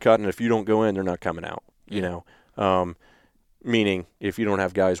the clear cut, and if you don't go in, they're not coming out. You know, meaning if you don't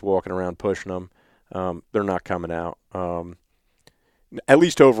have guys walking around pushing them, they're not coming out. At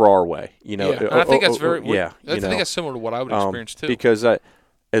least over our way, you know. Yeah. I think that's very. I think that's similar to what I would experience too. Because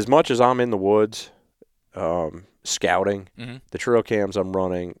as much as I'm in the woods, scouting, the trail cams I'm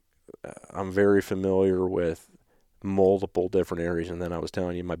running, I'm very familiar with multiple different areas. And then I was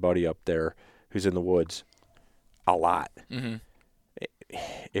telling you, my buddy up there who's in the woods a lot.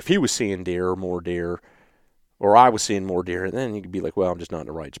 If he was seeing deer or more deer, or I was seeing more deer, then you could be like, well, I'm just not in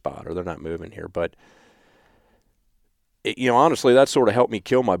the right spot, or they're not moving here. But honestly, that sort of helped me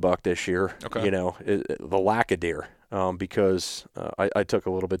kill my buck this year. Okay. You know, the lack of deer, because I took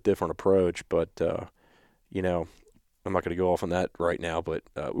a little bit different approach. But I'm not going to go off on that right now. But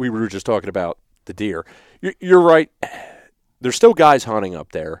we were just talking about the deer. You're right. There's still guys hunting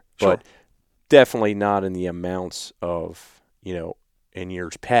up there, but definitely not in the amounts of in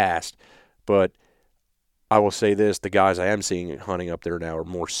years past. But I will say this: the guys I am seeing hunting up there now are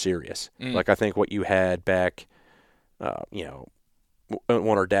more serious. Like I think what you had back. When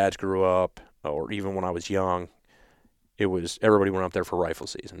our dads grew up, or even when I was young, it was everybody went up there for rifle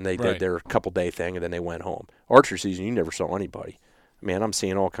season. They did their couple-day thing, and then they went home. Archery season, you never saw anybody. Man, I'm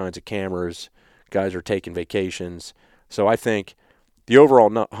seeing all kinds of cameras. Guys are taking vacations. So I think the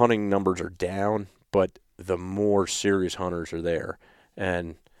overall hunting numbers are down, but the more serious hunters are there.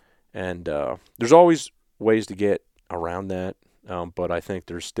 And there's always ways to get around that, but I think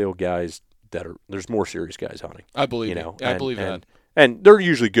there's still guys there's more serious guys hunting. I believe I believe that. And they're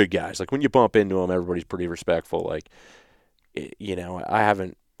usually good guys. Like when you bump into them, everybody's pretty respectful. Like, I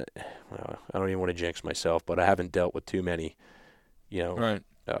haven't. I don't even want to jinx myself, but I haven't dealt with too many,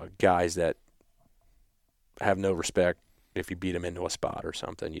 guys that have no respect if you beat them into a spot or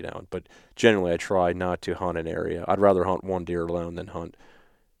something. But generally, I try not to hunt an area. I'd rather hunt one deer alone than hunt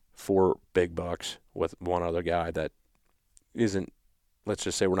 4 big bucks with one other guy that isn't. Let's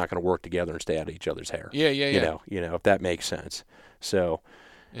just say we're not going to work together and stay out of each other's hair. Yeah. If that makes sense. So,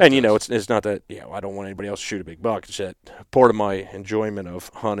 it's not that I don't want anybody else to shoot a big buck. It's that part of my enjoyment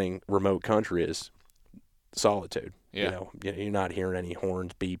of hunting remote country is solitude. Yeah. You're not hearing any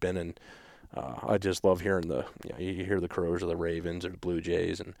horns beeping, and I just love hearing you hear the crows or the ravens or the blue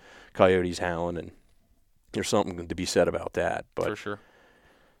jays and coyotes howling, and there's something to be said about that. But for sure.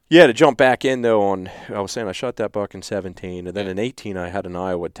 Yeah, to jump back in, though, I was saying I shot that buck in 17, and then in 18 I had an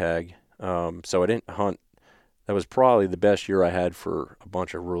Iowa tag, so I didn't hunt. That was probably the best year I had for a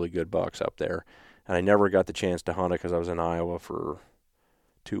bunch of really good bucks up there, and I never got the chance to hunt it because I was in Iowa for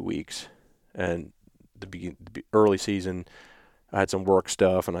 2 weeks, and the early season I had some work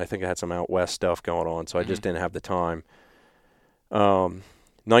stuff, and I think I had some out west stuff going on, so I just didn't have the time.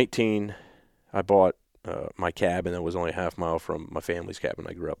 19, I bought my cabin that was only a half mile from my family's cabin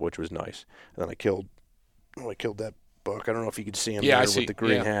I grew up, which was nice. And then I killed that buck. I don't know if you could see him there with the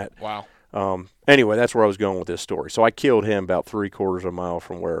green hat. Wow. Anyway, that's where I was going with this story. So I killed him about 3/4 of a mile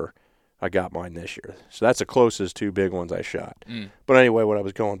from where I got mine this year. So that's the closest 2 big ones I shot. But anyway, when I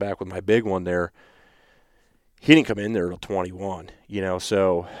was going back with my big one there, he didn't come in there until 21.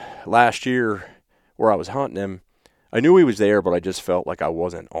 So last year where I was hunting him, I knew he was there, but I just felt like I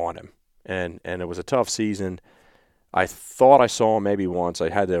wasn't on him. And it was a tough season. I thought I saw him maybe once. I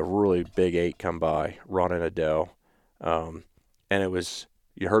had a really big 8 come by running a doe. And it was,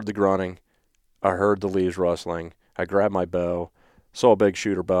 you heard the grunting. I heard the leaves rustling. I grabbed my bow, saw a big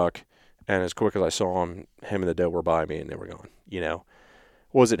shooter buck, and as quick as I saw him and the doe were by me and they were gone.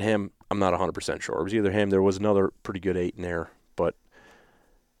 Was it him? I'm not 100% sure. It was either him. There was another pretty good 8 in there. But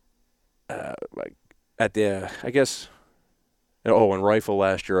in rifle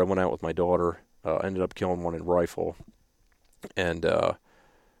last year, I went out with my daughter, ended up killing one in rifle, and I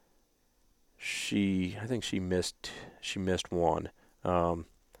think she missed one. Where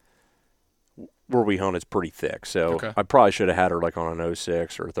we hunt is pretty thick, so I probably should have had her like on an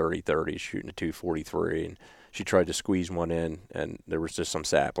 06 or 30-30 shooting a 243, and she tried to squeeze one in, and there was just some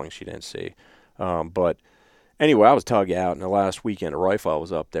saplings she didn't see. But anyway, I was tug out, and the last weekend of rifle I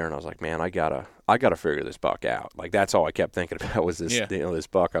was up there, and I was like, man, I gotta figure this buck out. Like that's all I kept thinking about was this this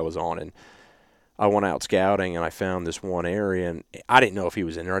buck I was on, and I went out scouting and I found this one area, and I didn't know if he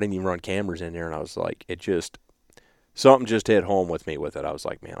was in there. I didn't even run cameras in there, and I was like, something just hit home with me with it. I was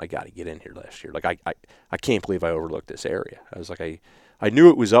like, man, I got to get in here last year. Like I can't believe I overlooked this area. I was like, I knew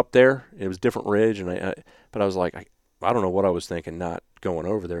it was up there. It was different ridge, and but I was like, I don't know what I was thinking not going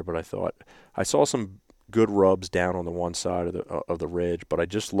over there, but I thought I saw some good rubs down on the one side of the ridge, but I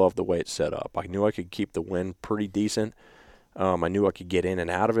just loved the way it's set up. I knew I could keep the wind pretty decent. I knew I could get in and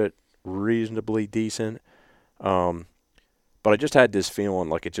out of it reasonably decent. But I just had this feeling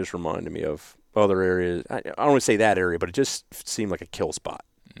like it just reminded me of other areas. I don't want to say that area, but it just seemed like a kill spot.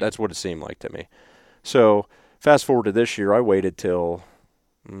 That's what it seemed like to me. So fast forward to this year, I waited till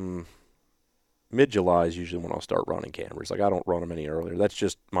mid-July is usually when I'll start running cameras. Like, I don't run them any earlier. That's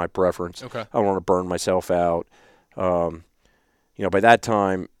just my preference. Okay. I don't want to burn myself out. You know, by that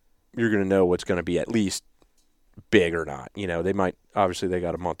time, you're going to know what's going to be at least big or not. You know, they might, obviously they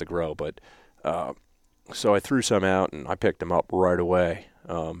got a month to grow, but so I threw some out and I picked them up right away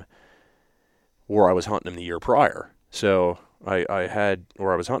where I was hunting them the year prior. So I had,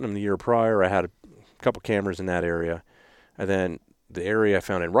 where I was hunting them the year prior, I had a couple cameras in that area. And then the area I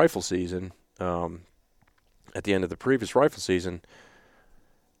found in rifle season, at the end of the previous rifle season,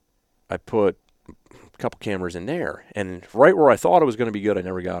 I put a couple cameras in there. And right where I thought it was going to be good, I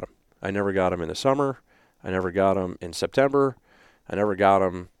never got them. I never got them in the summer. I never got them in September. I never got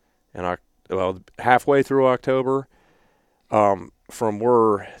them in halfway through October. From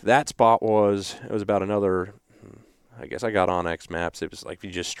where that spot was, it was about another, I guess I got onX Maps. It was like, if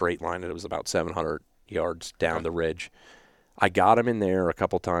you just straight line it was about 700 yards down the ridge. I got him in there a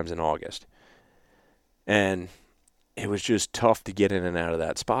couple times in August. And it was just tough to get in and out of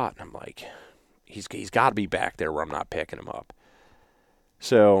that spot. And I'm like, he's got to be back there where I'm not picking him up.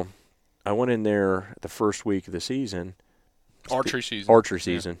 So I went in there the first week of the season. Archery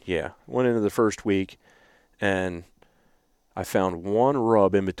season. Yeah. Went into the first week, and I found one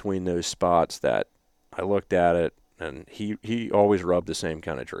rub in between those spots that I looked at it, and he always rubbed the same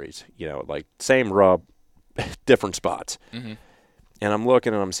kind of trees. You know, like same rub, different spots. Mm-hmm. And I'm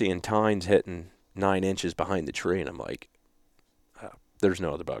looking, and I'm seeing tines hitting 9 inches behind the tree, and I'm like, there's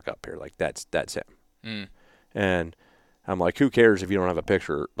no other buck up here. Like, that's him. Mm. And I'm like, who cares if you don't have a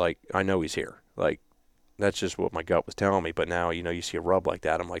picture? Like, I know he's here. Like, that's just what my gut was telling me. But now, you know, you see a rub like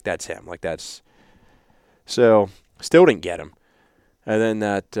that, I'm like, that's him. Like, that's – so still didn't get him. And then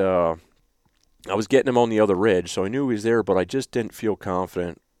that I was getting him on the other ridge, so I knew he was there, but I just didn't feel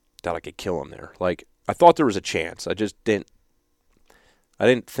confident that I could kill him there. Like, I thought there was a chance. I didn't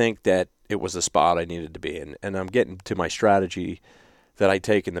think that it was the spot I needed to be in. And I'm getting to my strategy that I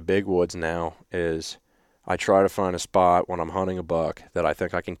take in the big woods now is I try to find a spot when I'm hunting a buck that I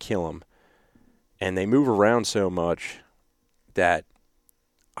think I can kill him. And they move around so much that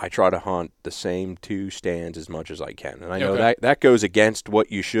I try to hunt the same 2 stands as much as I can. And I know that goes against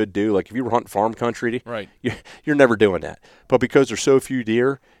what you should do. Like, if you hunt farm country, right, you're never doing that. But because there's so few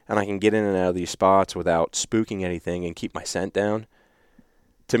deer and I can get in and out of these spots without spooking anything and keep my scent down,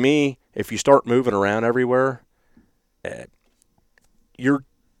 to me, if you start moving around everywhere, you're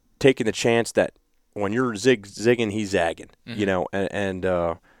taking the chance that when you're zigging, he's zagging, you know, and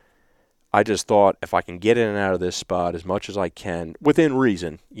I just thought if I can get in and out of this spot as much as I can, within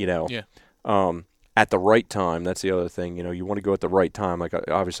reason, you know, at the right time. That's the other thing, you know, you want to go at the right time. Like,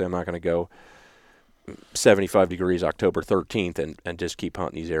 obviously I'm not going to go 75 degrees October 13th and just keep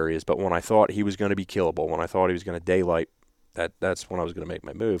hunting these areas. But when I thought he was going to be killable, when I thought he was going to daylight, that's when I was going to make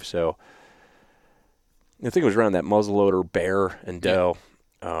my move. So I think it was around that muzzleloader bear and doe.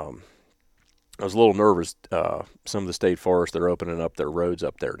 I was a little nervous. Some of the state forests, they're opening up their roads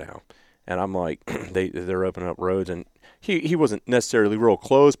up there now. And I'm like, they're opening up roads. And he wasn't necessarily real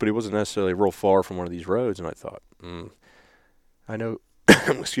close, but he wasn't necessarily real far from one of these roads. And I thought, I know,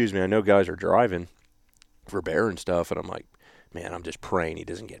 excuse me, I know guys are driving for bear and stuff. And I'm like, man, I'm just praying he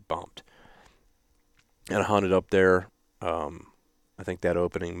doesn't get bumped. And I hunted up there. I think that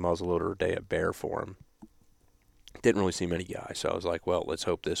opening muzzleloader day at bear for him. Didn't really see many guys, so I was like, well, let's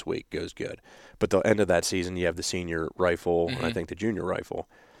hope this week goes good. But the end of that season, you have the senior rifle and I think the junior rifle.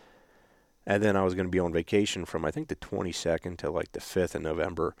 And then I was going to be on vacation from, I think, the 22nd to like the 5th of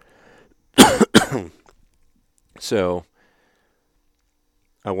November. So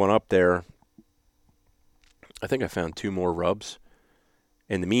I went up there. I think I found 2 more rubs.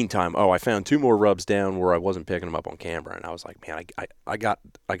 In the meantime, I found 2 more rubs down where I wasn't picking them up on camera. And I was like, man, I got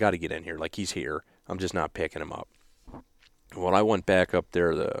to get in here. Like, he's here. I'm just not picking him up. When I went back up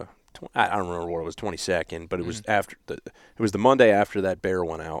there, I don't remember what it was, 22nd, but it was it was the Monday after that bear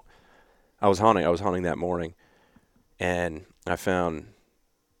went out. I was hunting that morning, and I found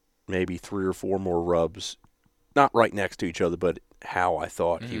maybe 3 or 4 more rubs, not right next to each other, but how I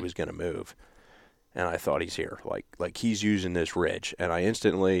thought he was going to move. And I thought, he's here. Like he's using this ridge. And I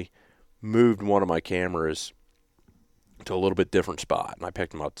instantly moved one of my cameras to a little bit different spot, and I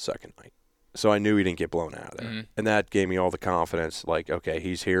picked him up the second night. So I knew he didn't get blown out of there. And that gave me all the confidence, like, okay,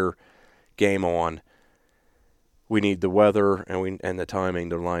 he's here, game on. We need the weather and the timing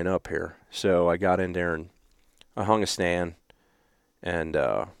to line up here. So I got in there and I hung a stand, and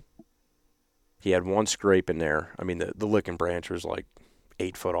He had one scrape in there. I mean, the licking branch was like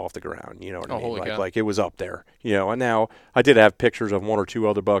 8 foot off the ground. You know what I mean? Like it was up there. You know, and now I did have pictures of 1 or 2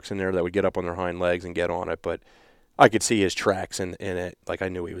 other bucks in there that would get up on their hind legs and get on it, but I could see his tracks in it. Like I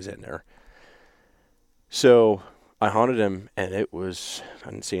knew he was in there. So I hunted him, and I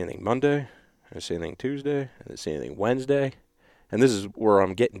didn't see anything Monday. I didn't see anything Tuesday. I didn't see anything Wednesday. And this is where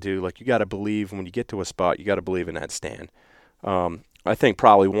I'm getting to. Like, you got to believe when you get to a spot, you got to believe in that stand. I think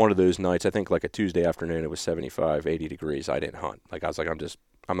probably one of those nights, I think like a Tuesday afternoon, it was 75, 80 degrees. I didn't hunt. Like, I was like,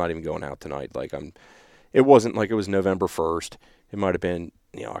 I'm not even going out tonight. Like, it wasn't like it was November 1st. It might have been,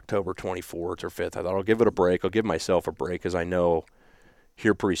 October 24th or 5th. I thought I'll give it a break. I'll give myself a break because I know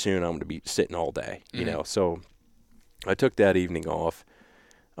here pretty soon I'm going to be sitting all day, So I took that evening off.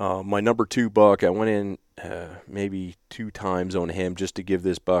 My number 2 buck, I went in maybe 2 times on him just to give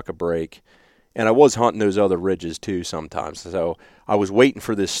this buck a break. And I was hunting those other ridges too sometimes. So I was waiting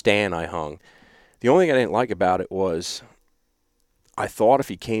for this stand I hung. The only thing I didn't like about it was I thought if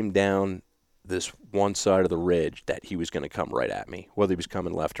he came down this one side of the ridge that he was going to come right at me, whether he was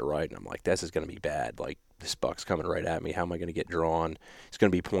coming left or right. And I'm like, this is going to be bad. Like, this buck's coming right at me. How am I going to get drawn? It's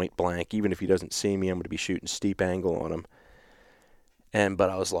going to be point blank. Even if he doesn't see me, I'm going to be shooting steep angle on him. But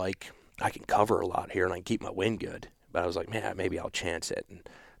I was like, I can cover a lot here and I can keep my wind good. But I was like, man, maybe I'll chance it. And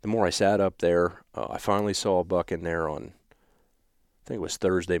the more I sat up there, I finally saw a buck in there on, I think it was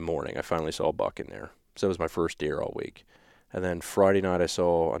Thursday morning. I finally saw a buck in there. So it was my first deer all week. And then Friday night I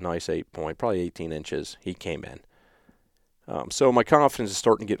saw a nice 8-point, probably 18 inches. He came in. So my confidence is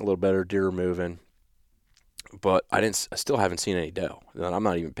starting to get a little better. Deer are moving. But I still haven't seen any doe. I'm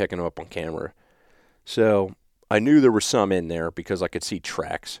not even picking them up on camera. So I knew there was some in there because I could see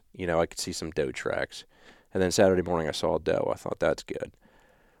tracks. I could see some doe tracks. And then Saturday morning I saw a doe. I thought, that's good.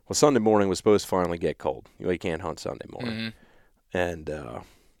 Well, Sunday morning was supposed to finally get cold. You can't hunt Sunday morning. Mm-hmm. And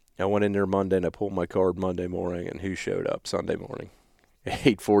I went in there Monday and I pulled my card Monday morning, and who showed up Sunday morning?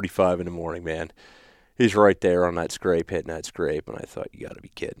 8:45 in the morning, man. He's right there on that scrape, hitting that scrape. And I thought, you got to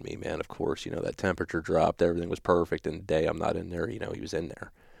be kidding me, man. Of course, that temperature dropped. Everything was perfect. And the day I'm not in there, he was in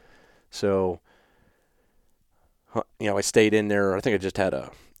there. So, I stayed in there. I think I just had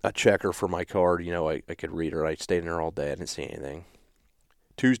a checker for my card. I could read her. I stayed in there all day. I didn't see anything.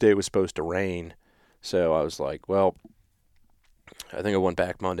 Tuesday it was supposed to rain. So I was like, well, I think I went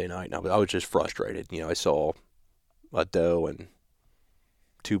back Monday night. And I was just frustrated. I saw a doe and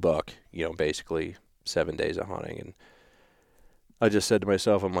 2 buck, basically 7 days of hunting. And I just said to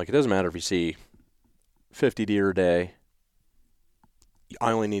myself, I'm like, it doesn't matter if you see 50 deer a day.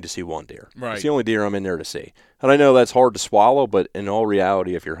 I only need to see 1 deer. Right. It's the only deer I'm in there to see. And I know that's hard to swallow, but in all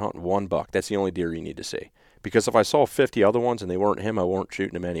reality, if you're hunting 1 buck, that's the only deer you need to see. Because if I saw 50 other ones and they weren't him, I weren't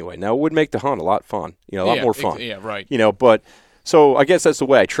shooting him anyway. Now, it would make the hunt a lot fun, a lot more fun. Yeah, right. But so I guess that's the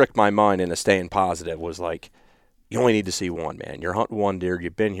way I tricked my mind into staying positive, was like, you only need to see 1, man. You're hunting 1 deer.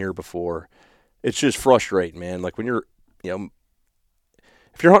 You've been here before. It's just frustrating, man. Like when you're,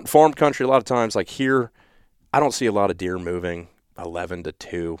 if you're hunting farm country, a lot of times, like here, I don't see a lot of deer moving 11 to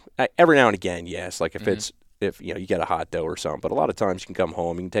 2. Every now and again, yes. Like if you get a hot doe or something. But a lot of times you can come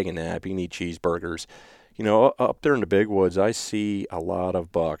home, you can take a nap, you can eat cheeseburgers. Up there in the big woods, I see a lot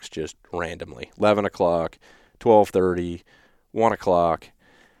of bucks just randomly. 11 o'clock, 12:30, 1 o'clock.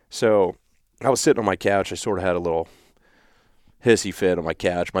 So I was sitting on my couch. I sort of had a little hissy fit on my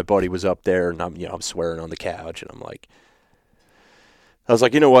couch. My buddy was up there, and I'm swearing on the couch, and I was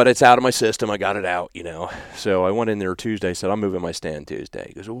like, you know what? It's out of my system. I got it out, So I went in there Tuesday. Said, I'm moving my stand Tuesday.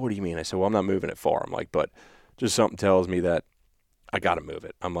 He goes, well, what do you mean? I said, well, I'm not moving it far. I'm like, but just something tells me that I got to move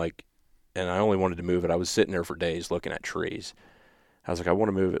it. I'm like, and I only wanted to move it. I was sitting there for days looking at trees. I was like, I want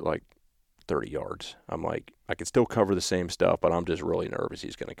to move it like 30 yards. I'm like, I can still cover the same stuff, but I'm just really nervous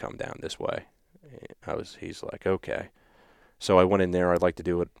he's going to come down this way. He's like, okay. So I went in there. I'd like to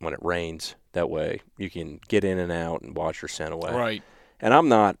do it when it rains. That way you can get in and out and watch your scent away. Right. And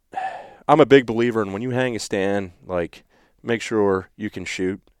I'm a big believer in when you hang a stand, like, make sure you can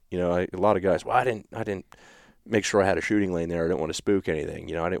shoot. A lot of guys, well, I didn't make sure I had a shooting lane there. I didn't want to spook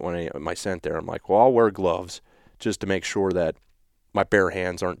anything. I didn't want any of my scent there. I'm like, well, I'll wear gloves just to make sure that my bare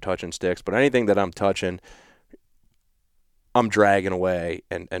hands aren't touching sticks. But anything that I'm touching, I'm dragging away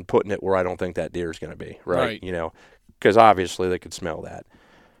and putting it where I don't think that deer is going to be, right? Because obviously they could smell that.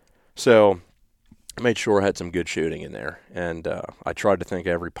 So I made sure I had some good shooting in there. And I tried to think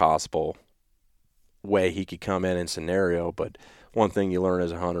of every possible way he could come in scenario. But one thing you learn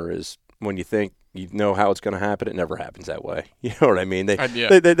as a hunter is when you think you know how it's going to happen, it never happens that way. You know what I mean?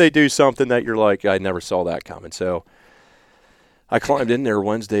 They do something that you're like, I never saw that coming. So I climbed in there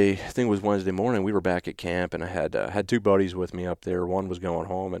Wednesday. I think it was Wednesday morning. We were back at camp, and I had two buddies with me up there. One was going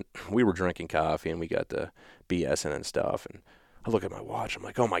home, and we were drinking coffee, and we got to BSing and stuff. And I look at my watch. I'm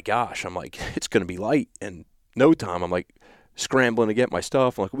like, oh my gosh. I'm like, it's going to be light in no time. I'm like scrambling to get my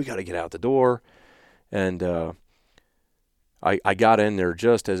stuff. I'm like, we got to get out the door. And I got in there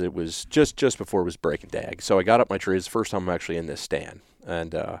just as it was just before it was breaking dag. So I got up my tree. It's the first time I'm actually in this stand,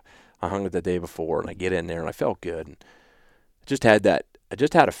 and I hung it the day before. And I get in there, and I felt good. And I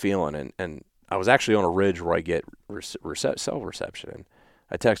just had a feeling, and I was actually on a ridge where I get cell reception. And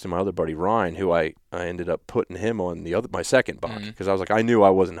I texted my other buddy Ryan, who I ended up putting him on my second buck, because I was like, I knew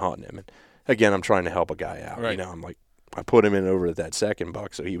I wasn't hunting him. And again, I'm trying to help a guy out. Right. I'm like, I put him in over at that second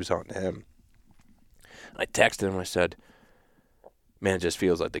buck, so he was hunting him. I texted him. I said, man, it just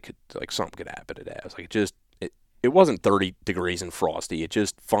feels like something could happen today. I was like, it wasn't 30 degrees and frosty. It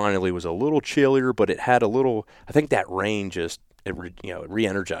just finally was a little chillier, but it had a little, I think that rain just, it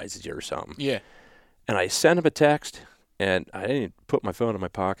re-energizes you or something. Yeah. And I sent him a text, and I didn't put my phone in my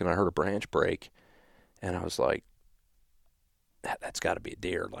pocket, and I heard a branch break. And I was like, that's got to be a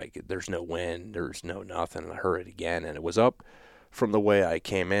deer. Like, there's no wind, there's no nothing. And I heard it again, and it was up from the way I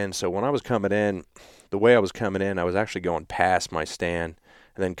came in. So when I was coming in, the way I was coming in, I was actually going past my stand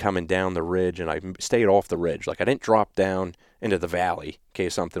and then coming down the ridge, and I stayed off the ridge. Like, I didn't drop down into the valley in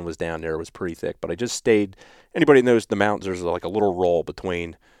case something was down there. It was pretty thick, but I just stayed. Anybody knows the mountains, there's like a little roll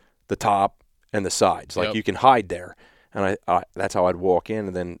between the top and the sides. Like, you can hide there. And I that's how I'd walk in.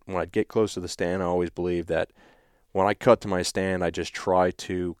 And then when I'd get close to the stand, I always believed that when I cut to my stand, I just try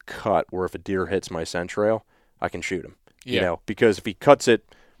to cut where if a deer hits my scent trail, I can shoot him. Yeah. Because if he cuts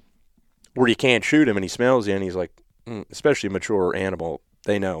it where you can't shoot him and he smells you and he's like, especially a mature animal,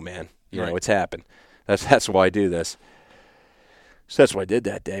 they know, man. You know, it's happened. That's why I do this. So that's what I did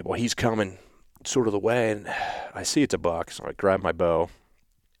that day. Well, he's coming sort of the way, and I see it's a buck. So I grab my bow,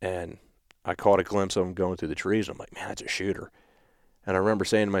 and I caught a glimpse of him going through the trees. I'm like, man, that's a shooter. And I remember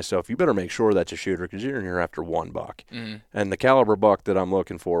saying to myself, you better make sure that's a shooter, because you're in here after one buck. Mm-hmm. And the caliber buck that I'm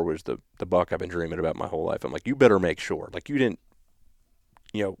looking for was the buck I've been dreaming about my whole life. I'm like, you better make sure. Like, you didn't,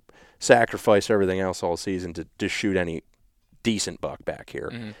 sacrifice everything else all season to just shoot any decent buck back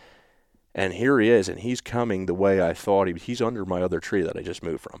here. Mm-hmm. And here he is, and he's coming the way I thought he's under my other tree that I just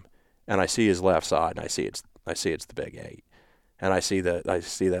moved from. And I see his left side, and I see it's the big 8. And I see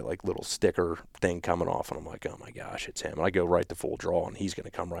that like little sticker thing coming off, and I'm like, oh my gosh, it's him. And I go right to full draw, and he's going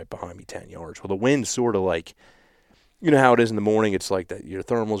to come right behind me 10 yards. Well, the wind's sort of like, you know how it is in the morning, it's like that your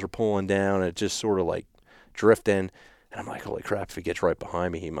thermals are pulling down, and it's just sort of like drifting. And I'm like, holy crap, if he gets right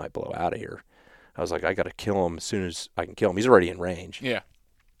behind me, he might blow out of here. I was like, I got to kill him as soon as I can kill him. He's already in range. Yeah.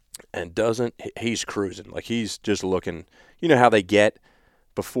 And he's cruising. Like, he's just looking, you know how they get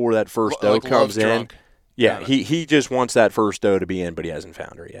before that first doe comes in? Drunk. Yeah, he just wants that first doe to be in, but he hasn't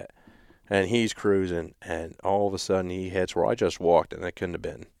found her yet. And he's cruising, and all of a sudden he hits where I just walked, and it couldn't have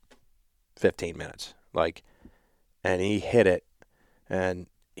been 15 minutes. Like, and he hit it, and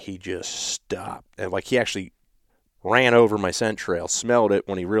he just stopped. And, like, he actually ran over my scent trail, smelled it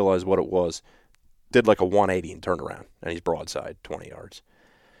when he realized what it was, did like a 180 and turned around, and he's broadside 20 yards.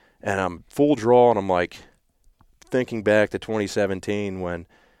 And I'm full draw, and I'm like thinking back to 2017 when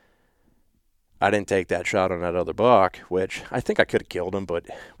I didn't take that shot on that other buck, which I think I could have killed him, but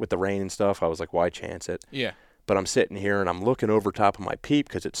with the rain and stuff, I was like, why chance it? Yeah. But I'm sitting here, and I'm looking over top of my peep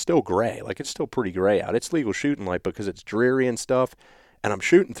because it's still gray. Like, it's still pretty gray out. It's legal shooting light because it's dreary and stuff, and I'm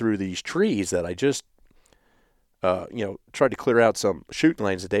shooting through these trees that I just tried to clear out some shooting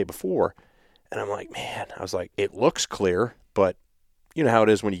lanes the day before. And I'm like, man, I was like, it looks clear, but you know how it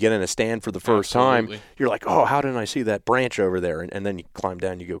is when you get in a stand for the first time, you're like, oh, how didn't I see that branch over there? And then you climb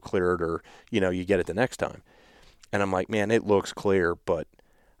down, you go clear it, or, you get it the next time. And I'm like, man, it looks clear, but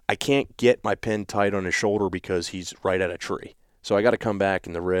I can't get my pin tight on his shoulder because he's right at a tree. So I got to come back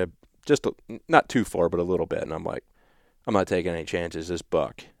in the rib, not too far, but a little bit. And I'm like, I'm not taking any chances. This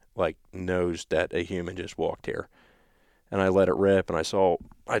buck, knows that a human just walked here. And I let it rip, and I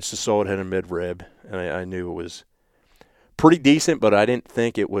just saw it hit a mid-rib, and I knew it was pretty decent, but I didn't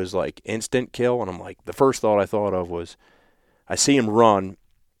think it was like instant kill. And I'm like, the first thought I thought of was, I see him run,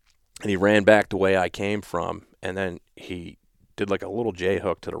 and he ran back the way I came from, and then he did like a little J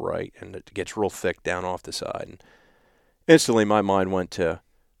hook to the right, and it gets real thick down off the side. And instantly my mind went to,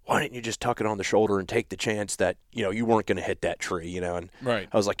 why didn't you just tuck it on the shoulder and take the chance that, you weren't going to hit that tree, And right.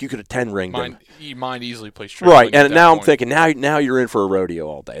 I was like, you could have 10-ringed him. You mind easily play straight. Right, and now I'm thinking, now you're in for a rodeo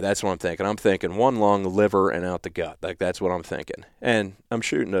all day. That's what I'm thinking. I'm thinking one lung, liver, and out the gut. Like, that's what I'm thinking. And I'm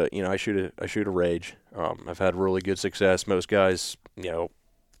shooting I shoot a rage. I've had really good success. Most guys,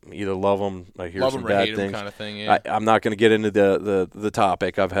 either love them, I hear Love some them or bad hate things. them kind of thing, yeah. I'm not going to get into the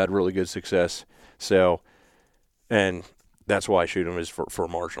topic. I've had really good success. So, and that's why I shoot him is for a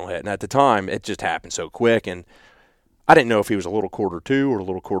marginal hit. And at the time, it just happened so quick, and I didn't know if he was a little quarter to or a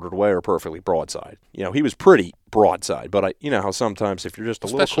little quartered away or perfectly broadside. He was pretty broadside, but how sometimes if you're just a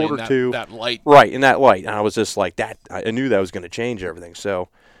Especially little quarter in to, that light. right, in that light, and I was just like that. I knew that was going to change everything. So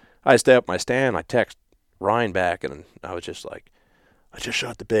I stay up my stand, I text Ryan back, and I was just like, I just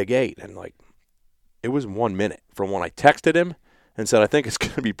shot the big 8, and like it was 1 minute from when I texted him and said I think it's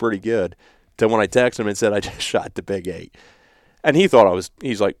going to be pretty good to when I texted him and said I just shot the big 8, and he thought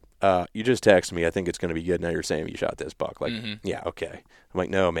he's like, you just texted me. I think it's going to be good. Now you're saying you shot this buck. Like, yeah, okay. I'm like,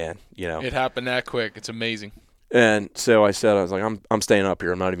 no, man. It happened that quick. It's amazing. And so I was like, I'm staying up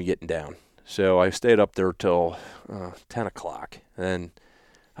here. I'm not even getting down. So I stayed up there till 10 o'clock. And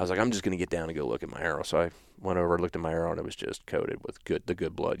I was like, I'm just going to get down and go look at my arrow. So I went over, looked at my arrow, and it was just coated with the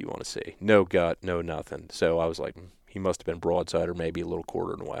good blood you want to see. No gut, no nothing. So I was like, he must have been broadside or maybe a little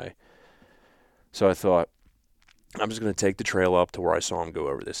quartered away. So I thought, I'm just going to take the trail up to where I saw him go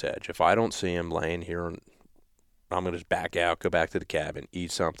over this edge. If I don't see him laying here, I'm going to just back out, go back to the cabin,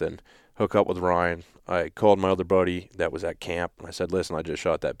 eat something, hook up with Ryan. I called my other buddy that was at camp, and I said, listen, I just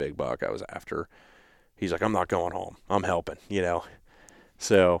shot that big buck I was after. He's like, I'm not going home. I'm helping,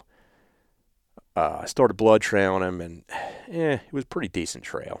 So I started blood trailing him, and it was a pretty decent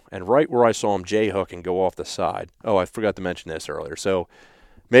trail. And right where I saw him J-hook and go off the side. Oh, I forgot to mention this earlier. So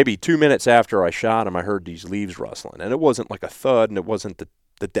maybe 2 minutes after I shot him, I heard these leaves rustling. And it wasn't like a thud, and it wasn't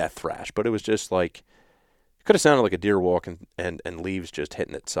the death thrash, but it was just like, it could have sounded like a deer walking and leaves just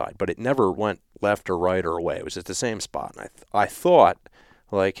hitting its side. But it never went left or right or away. It was at the same spot. And I thought,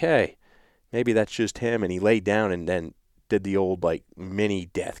 like, hey, maybe that's just him. And he laid down and then did the old, like, mini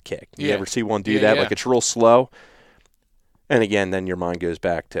death kick. You ever see one do that? Yeah. Like, it's real slow. And again, then your mind goes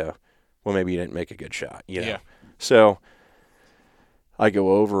back to, well, maybe you didn't make a good shot, Yeah. So I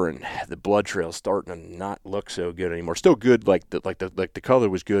go over, and the blood trail's starting to not look so good anymore. Still good, like the color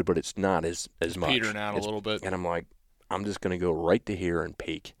was good, but it's not as much. Petering out a little bit. And I'm like, I'm just going to go right to here and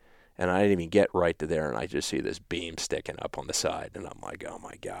peek. And I didn't even get right to there, and I just see this beam sticking up on the side, and I'm like, oh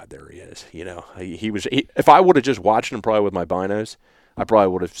my God, there he is. If I would have just watched him probably with my binos, I probably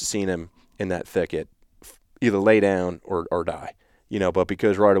would have seen him in that thicket, either lay down or die. But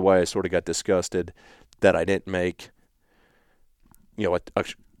because right away I sort of got disgusted that I didn't make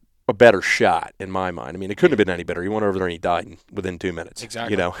a better shot in my mind. I mean, it couldn't have been any better. He went over there and he died within 2 minutes.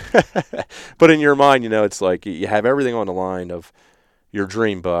 Exactly. But in your mind, it's like you have everything on the line of your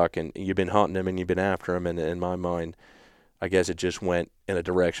dream buck, and you've been hunting him and you've been after him. And in my mind, I guess it just went in a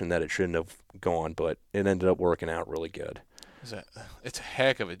direction that it shouldn't have gone, but it ended up working out really good. It's a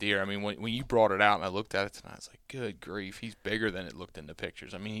heck of a deer. I mean, when you brought it out and I looked at it tonight, I was like, good grief, he's bigger than it looked in the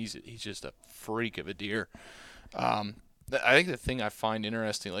pictures. I mean, he's just a freak of a deer. I think the thing I find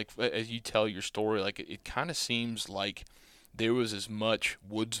interesting, like as you tell your story, like it kind of seems like there was as much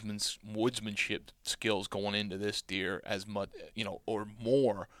woodsmanship skills going into this deer as much, or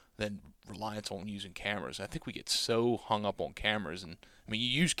more than reliance on using cameras. I think we get so hung up on cameras, and I mean, you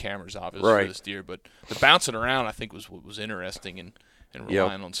use cameras obviously for this deer, but the bouncing around I think was what was interesting, and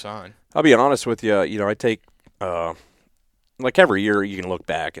relying on sign. I'll be honest with you. I take like every year you can look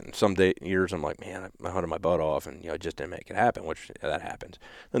back, and some years I'm like, man, I hunted my butt off, and I just didn't make it happen, which that happens.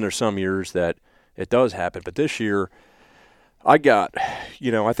 Then there's some years that it does happen, but this year I got,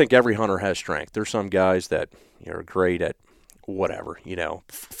 I think every hunter has strength. There's some guys that are great at whatever.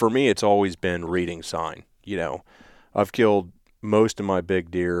 For me, it's always been reading sign. I've killed most of my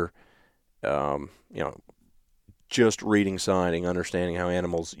big deer, just reading signing, understanding how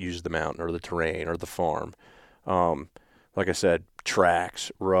animals use the mountain or the terrain or the farm. Like I said,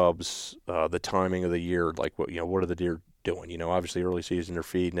 tracks, rubs, the timing of the year, like what are the deer doing? Obviously early season they're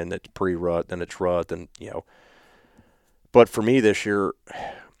feeding, and it's pre-rut, then it's rut, and But for me this year,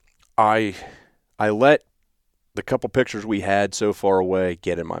 I let the couple pictures we had so far away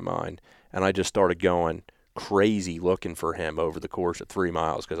get in my mind, and I just started going crazy looking for him over the course of 3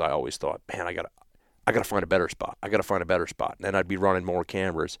 miles, because I always thought, man, I gotta find a better spot. I gotta find a better spot, and then I'd be running more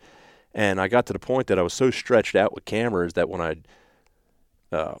cameras. And I got to the point that I was so stretched out with cameras that when I'd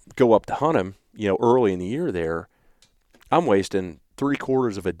go up to hunt him, early in the year there, I'm wasting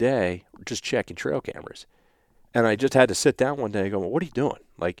 3/4 of a day just checking trail cameras. And I just had to sit down one day and go, well, what are you doing?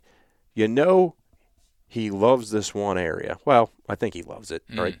 Like, he loves this one area. Well, I think he loves it,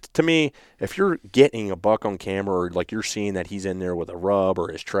 right? To me, if you're getting a buck on camera, or like you're seeing that he's in there with a rub or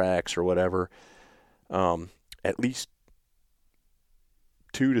his tracks or whatever, at least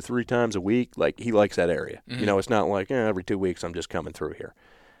 2 to 3 times a week, like he likes that area. It's not like every 2 weeks I'm just coming through here.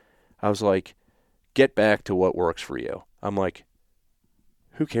 I was like, get back to what works for you. I'm like,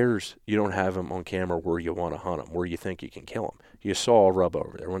 who cares you don't have them on camera where you want to hunt them, where you think you can kill them. You saw a rub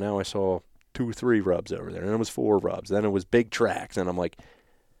over there. Well, now I saw 2 or 3 rubs over there, and it was 4 rubs. Then it was big tracks, and I'm like,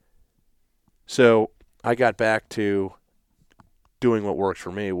 so I got back to doing what works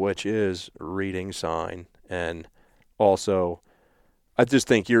for me, which is reading sign, and also I just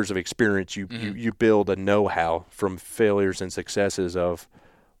think years of experience, you build a know-how from failures and successes of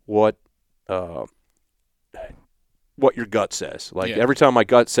what your gut says. Like every time my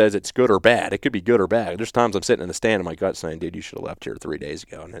gut says it's good or bad, it could be good or bad. There's times I'm sitting in the stand and my gut's saying, dude, you should have left here 3 days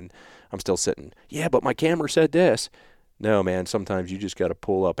ago. And then I'm still sitting, yeah, but my camera said this. No, man, sometimes you just got to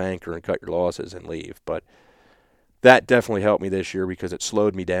pull up anchor and cut your losses and leave. But that definitely helped me this year because it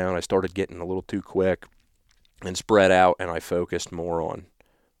slowed me down. I started getting a little too quick and spread out, and I focused more on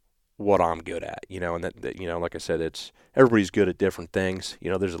what I'm good at, and that like I said, it's everybody's good at different things.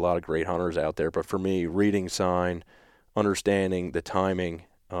 There's a lot of great hunters out there, but for me, reading sign, understanding the timing,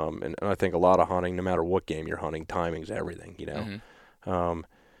 and I think a lot of hunting, no matter what game you're hunting, timing's everything,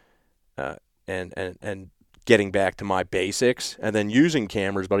 and getting back to my basics, and then using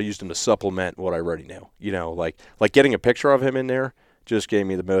cameras, but I used them to supplement what I already know. Like getting a picture of him in there just gave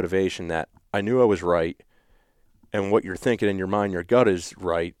me the motivation that I knew I was right, and what you're thinking in your mind, your gut is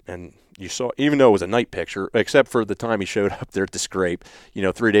right, and you saw, even though it was a night picture, except for the time he showed up there at the scrape,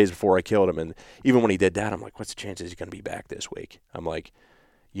 3 days before I killed him, and even when he did that, I'm like, what's the chances he's going to be back this week? I'm like,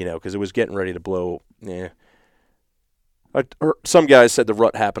 because it was getting ready to blow. Some guys said the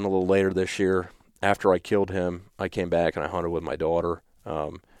rut happened a little later this year. After I killed him, I came back and I hunted with my daughter. I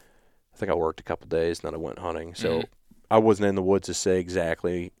think I worked a couple days, and then I went hunting. So I wasn't in the woods to say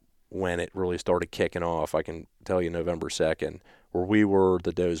exactly when it really started kicking off. I can tell you November 2nd, where we were,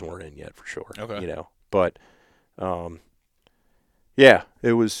 the does weren't in yet for sure. Okay. But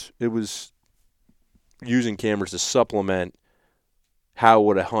it was using cameras to supplement how I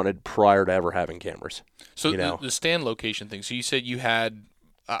would have hunted prior to ever having cameras. So the stand location thing. So you said you had,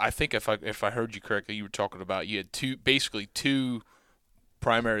 I think if I heard you correctly, you were talking about you had two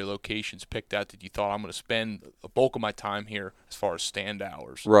primary locations picked out that you thought, I'm going to spend a bulk of my time here as far as stand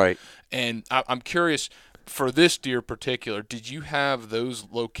hours. Right. And I'm curious, for this deer particular, did you have those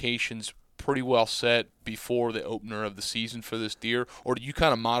locations pretty well set before the opener of the season for this deer, or did you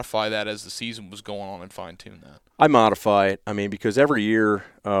kind of modify that as the season was going on and fine-tune that? I modify it. I mean, because every year,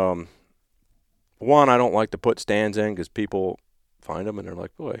 one, I don't like to put stands in because people find them and they're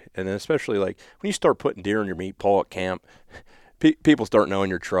like, boy. And then especially like when you start putting deer in your meat pole at camp, people start knowing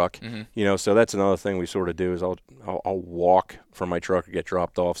your truck, so that's another thing we sort of do is I'll walk from my truck or get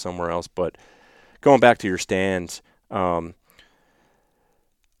dropped off somewhere else. But going back to your stands, I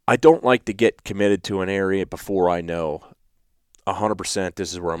don't like to get committed to an area before I know 100%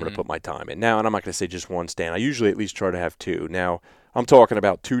 this is where I'm going to put my time in. Now, and I'm not going to say just one stand. I usually at least try to have 2. Now, I'm talking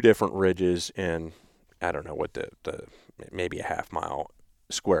about 2 different ridges in, I don't know what the maybe a half-mile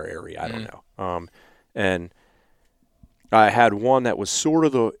square area. I don't know. And I had one that was sort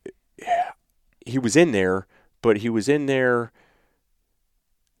of he was in there, but he was in there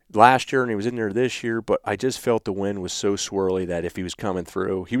last year and he was in there this year, but I just felt the wind was so swirly that if he was coming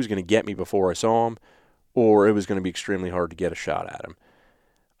through, he was going to get me before I saw him, or it was going to be extremely hard to get a shot at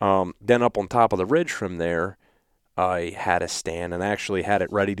him. Then up on top of the ridge from there, I had a stand and actually had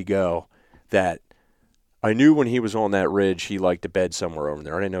it ready to go that I knew when he was on that ridge, he liked to bed somewhere over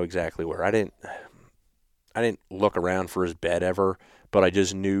there. I didn't know exactly where. I didn't look around for his bed ever, but I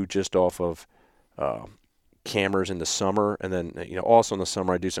just knew just off of cameras in the summer. And then, also in the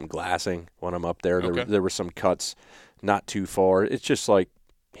summer, I do some glassing when I'm up there. Okay. There were some cuts not too far. It's just like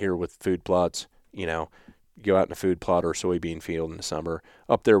here with food plots, you go out in a food plot or soybean field in the summer.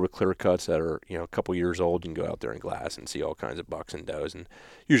 Up there with clear cuts that are, a couple years old, you can go out there and glass and see all kinds of bucks and does. And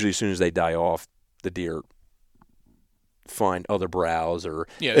usually as soon as they die off, the deer find other browse, or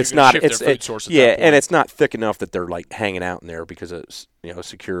it's not and it's not thick enough that they're like hanging out in there because of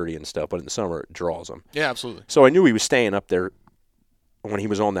security and stuff, but in the summer it draws them. Yeah, absolutely. So I knew he was staying up there when he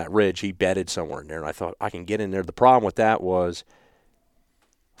was on that ridge. He bedded somewhere in there, and I thought I can get in there. The problem with that was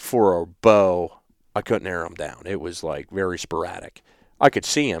for a bow, I couldn't narrow him down. It was like very sporadic. I could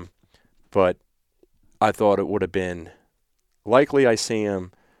see him, but I thought it would have been likely I see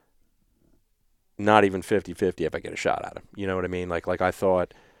him not even 50-50 if I get a shot at him. You know what I mean? Like I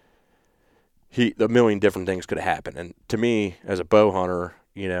thought a million different things could have happened. And to me, as a bow hunter,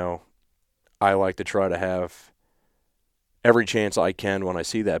 I like to try to have every chance I can when I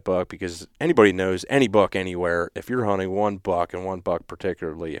see that buck, because anybody knows any buck anywhere, if you're hunting one buck, and one buck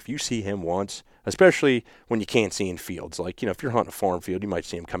particularly, if you see him once, especially when you can't see in fields, like, if you're hunting a farm field, you might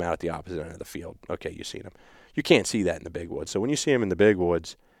see him come out at the opposite end of the field. Okay, you've seen him. You can't see that in the big woods. So when you see him in the big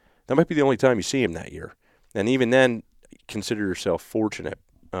woods, that might be the only time you see him that year. And even then, consider yourself fortunate.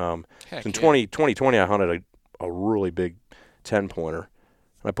 In 2020, I hunted a really big 10-pointer.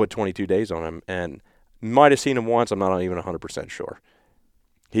 I put 22 days on him, and might have seen him once. I'm not even 100% sure.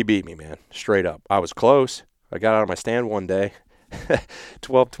 He beat me, man, straight up. I was close. I got out of my stand one day.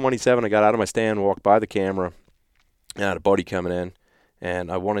 12:27, I got out of my stand, walked by the camera, and I had a buddy coming in, and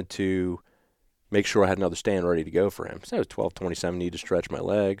I wanted to make sure I had another stand ready to go for him. So it was 12:27, need to stretch my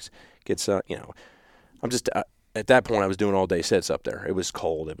legs, get some, I'm just, at that point, I was doing all-day sits up there. It was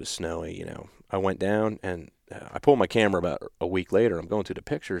cold. It was snowy, I went down, and I pulled my camera about a week later. I'm going through the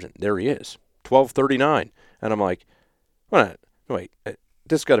pictures, and there he is, 12:39. And I'm like, wait,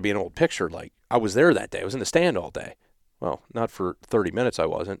 this got to be an old picture. Like, I was there that day. I was in the stand all day. Well, not for 30 minutes I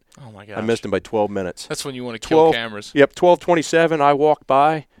wasn't. Oh, my gosh. I missed him by 12 minutes. That's when you want to kill cameras. Yep, 12:27, I walked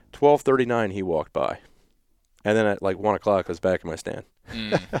by. 12:39, he walked by. And then at like 1 o'clock, I was back in my stand.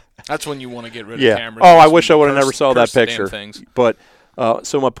 That's when you want to get rid of cameras. Oh, I wish I would have never saw that picture. Things. But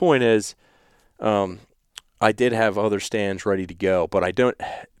so my point is, I did have other stands ready to go, but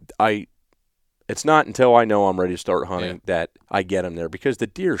it's not until I know I'm ready to start hunting that I get them there, because the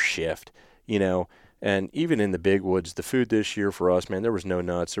deer shift, and even in the big woods, the food this year for us, man, there was no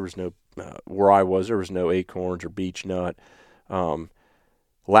nuts. There was no, where I was, there was no acorns or beech nut.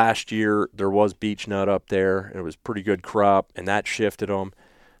 Last year, there was beech nut up there, and it was pretty good crop, and that shifted them.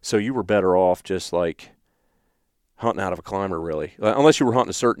 So you were better off just like hunting out of a climber, really, unless you were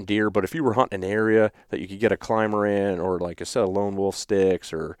hunting a certain deer. But if you were hunting an area that you could get a climber in, or like a set of lone wolf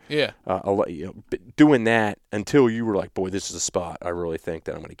sticks, or doing that until you were like, boy, this is a spot I really think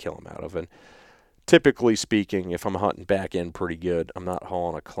that I'm going to kill him out of. And typically speaking, if I'm hunting back in pretty good, I'm not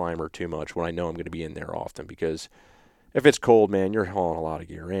hauling a climber too much when I know I'm going to be in there often, because if it's cold, man, you're hauling a lot of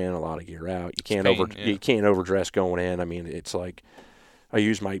gear in, a lot of gear out. You can't you can't overdress going in. I mean, it's like I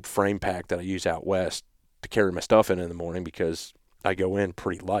use my frame pack that I use out west to carry my stuff in the morning, because I go in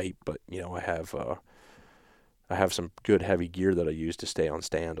pretty light, but I have some good heavy gear that I use to stay on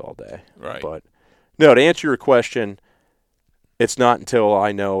stand all day. Right. But no, to answer your question, it's not until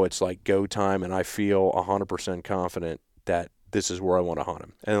I know it's like go time and I feel 100% confident that this is where I want to hunt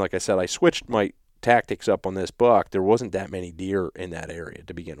him. And like I said, I switched my tactics up on this buck. There wasn't that many deer in that area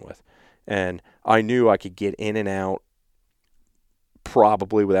to begin with, and I knew I could get in and out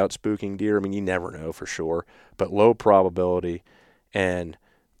probably without spooking deer. I mean, you never know for sure, but low probability, and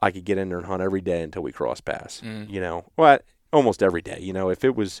I could get in there and hunt every day until we cross paths. Almost every day. If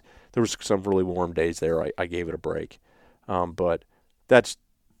there was some really warm days there, I gave it a break, but that's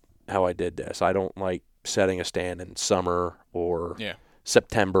how I did this. I don't like setting a stand in summer or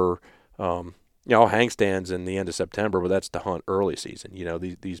September. I'll hang stands in the end of September, but that's to hunt early season.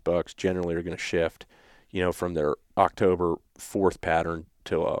 These bucks generally are going to shift, from their October 4th pattern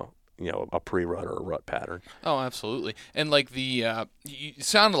to a pre-rut or a rut pattern. Oh, absolutely. And like it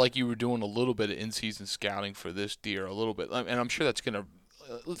sounded like you were doing a little bit of in-season scouting for this deer, a little bit, and I'm sure that's going to.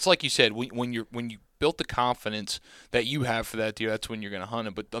 It's like you said, when you built the confidence that you have for that deer, that's when you're going to hunt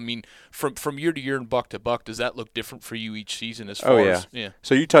it. But I mean, from year to year and buck to buck, does that look different for you each season as far as?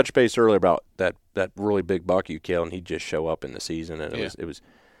 So you touched base earlier about that really big buck you killed, and he'd just show up in the season, and it was.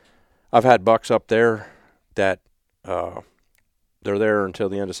 I've had bucks up there that they're there until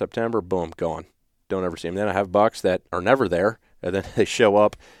the end of September, boom, gone. Don't ever see them. Then I have bucks that are never there, and then they show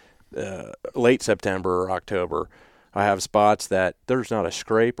up late September or October. I have spots that there's not a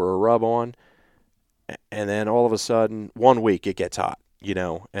scrape or a rub on, and then all of a sudden, 1 week it gets hot,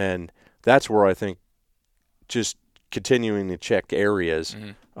 and that's where I think just continuing to check areas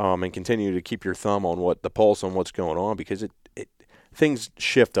and continue to keep your thumb on the pulse on what's going on, because things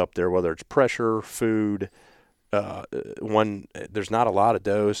shift up there, whether it's pressure, food, when there's not a lot of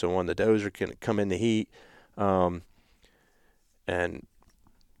does, so when the does are going to come in the heat, and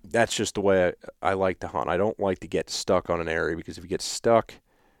that's just the way I like to hunt. I don't like to get stuck on an area, because if you get stuck,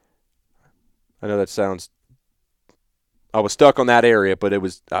 I know that sounds, I was stuck on that area, but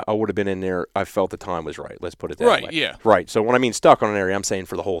I would have been in there. I felt the time was right. Let's put it that way. Right, yeah. Right. So when I mean stuck on an area, I'm saying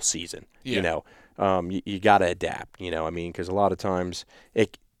for the whole season, you got to adapt, because a lot of times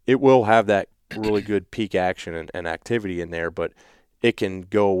it will have that really good peak action and activity in there, but it can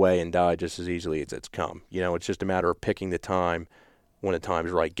go away and die just as easily as it's come. It's just a matter of picking the time when the time's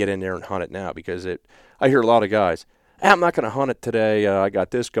right. Get in there and hunt it now, because I hear a lot of guys, I'm not going to hunt it today. I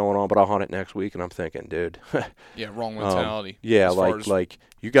got this going on, but I'll hunt it next week. And I'm thinking, dude. Yeah, wrong mentality. Like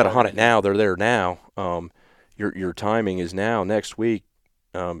you got to hunt it now. They're there now. Your timing is now. Next week,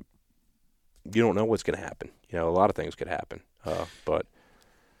 you don't know what's going to happen. A lot of things could happen. But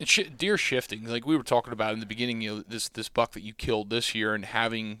deer shifting, like we were talking about in the beginning, this buck that you killed this year and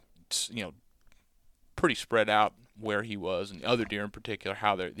having, pretty spread out where he was, and other deer in particular,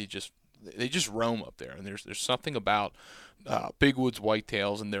 how they just roam up there. And there's something about big woods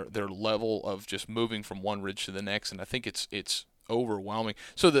whitetails and their level of just moving from one ridge to the next, and I think it's overwhelming.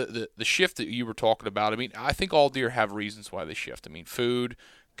 So the shift that you were talking about, I mean, I think all deer have reasons why they shift. I mean, food,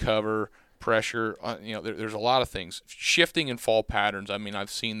 cover, pressure, there's a lot of things. Shifting in fall patterns, I mean,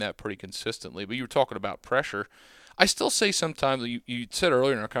 I've seen that pretty consistently. But you were talking about pressure. I still say sometimes, you said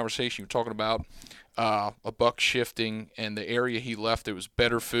earlier in our conversation, you were talking about a buck shifting, and the area he left, there was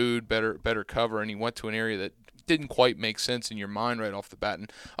better food, better cover, and he went to an area that didn't quite make sense in your mind right off the bat.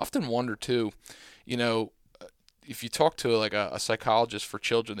 And I often wonder too, if you talk to like a psychologist for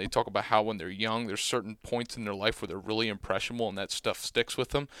children, they talk about how when they're young, there's certain points in their life where they're really impressionable and that stuff sticks with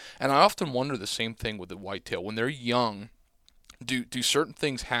them. And I often wonder the same thing with the whitetail. When they're young, do certain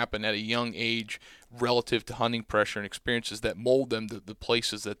things happen at a young age relative to hunting pressure and experiences that mold them to the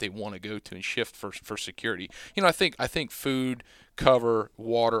places that they want to go to and shift for security? I think food, cover,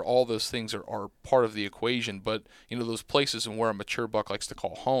 water, all those things are part of the equation, but those places and where a mature buck likes to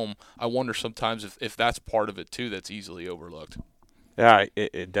call home, I wonder sometimes if that's part of it too that's easily overlooked. Yeah,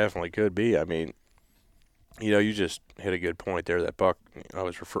 it definitely could be. I mean, you just hit a good point there. That buck one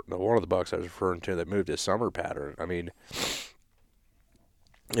of the bucks I was referring to that moved his summer pattern. I mean,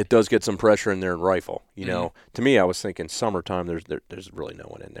 it does get some pressure in there in rifle. To me, I was thinking summertime. There's really no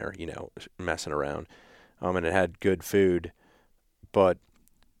one in there, messing around, and it had good food, but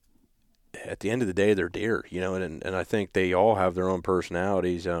at the end of the day, they're deer, and I think they all have their own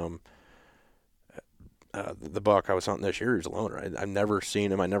personalities. The buck I was hunting this year is a loner. I've never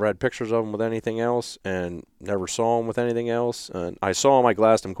seen him. I never had pictures of him with anything else, and never saw him with anything else. And I saw him. I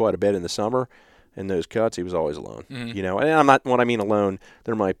glassed him quite a bit in the summer. In those cuts, he was always alone. And I'm not, when I mean alone,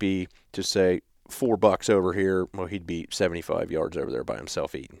 there might be, just say, 4 bucks over here. Well, he'd be 75 yards over there by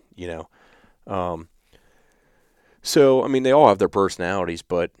himself eating, So, I mean, they all have their personalities,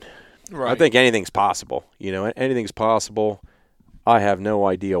 but right. I think anything's possible. Anything's possible. I have no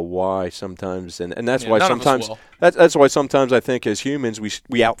idea why sometimes, and that's why sometimes that's why sometimes I think as humans we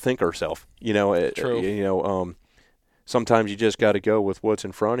outthink ourselves. True. Sometimes you just got to go with what's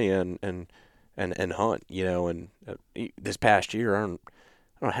in front of you and hunt, and this past year, I don't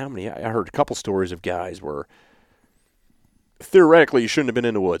know how many, I heard a couple stories of guys where theoretically you shouldn't have been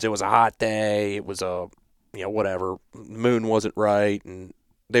in the woods. It was a hot day. It was whatever. The moon wasn't right, and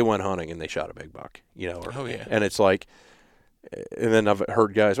they went hunting and they shot a big buck, And it's like, and then I've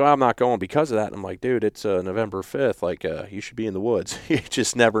heard guys, well, I'm not going because of that. And I'm like, dude, it's November 5th. Like, you should be in the woods. You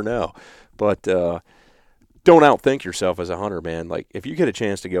just never know. But, don't outthink yourself as a hunter, man. Like, if you get a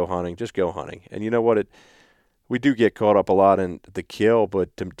chance to go hunting, just go hunting. And you know what? We do get caught up a lot in the kill,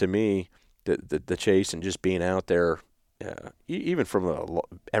 but to me, the chase and just being out there, even from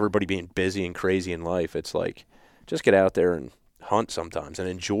everybody being busy and crazy in life, it's like, just get out there and hunt sometimes and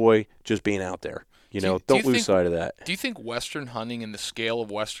enjoy just being out there. Don't lose sight of that. Do you think Western hunting and the scale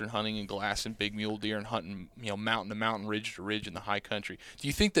of Western hunting and glassing big mule deer and hunting, mountain to mountain, ridge to ridge in the high country, do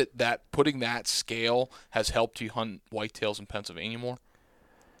you think that putting that scale has helped you hunt whitetails in Pennsylvania more?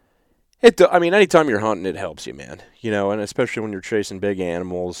 I mean, anytime you're hunting, it helps you, man. And especially when you're chasing big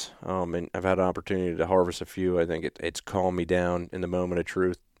animals. And I've had an opportunity to harvest a few. I think it's calmed me down in the moment of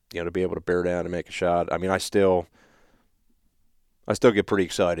truth, to be able to bear down and make a shot. I mean, I still get pretty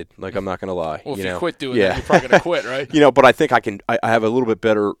excited. Like, I'm not going to lie. Well, if you quit doing that, you're probably going to quit, right? But I think I have a little bit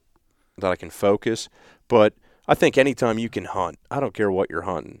better that I can focus. But I think anytime you can hunt, I don't care what you're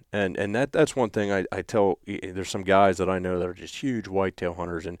hunting. And that's one thing I tell, there's some guys that I know that are just huge whitetail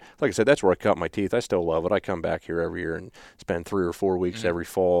hunters. And like I said, that's where I cut my teeth. I still love it. I come back here every year and spend 3 or 4 weeks every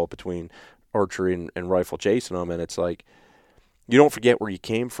fall between archery and rifle chasing them. And it's like, you don't forget where you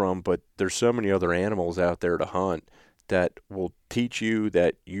came from, but there's so many other animals out there to hunt that will teach you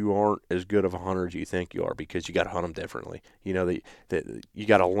that you aren't as good of a hunter as you think you are, because you got to hunt them differently. You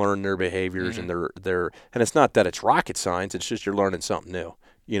got to learn their behaviors and their and it's not that it's rocket science. It's just you're learning something new.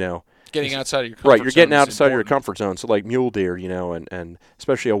 Getting outside of your comfort right. You're getting outside of your comfort zone. So like mule deer, and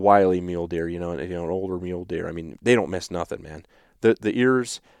especially a wily mule deer, and an older mule deer. I mean, they don't miss nothing, man. The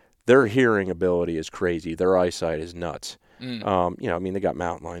ears, their hearing ability is crazy. Their eyesight is nuts. I mean, they got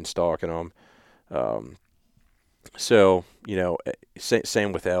mountain lion stalking them. So,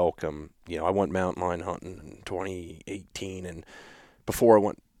 same with elk. I went mountain lion hunting in 2018, and before I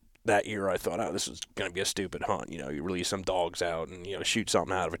went that year, I thought, oh, this is going to be a stupid hunt. You release some dogs out and, shoot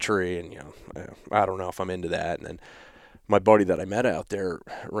something out of a tree, and, I don't know if I'm into that. And then my buddy that I met out there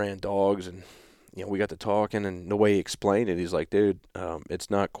ran dogs, and, we got to talking, and the way he explained it, he's like, dude, it's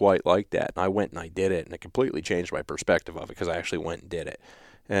not quite like that. And I went and I did it, and it completely changed my perspective of it because I actually went and did it.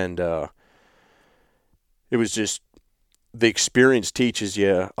 And it was just, the experience teaches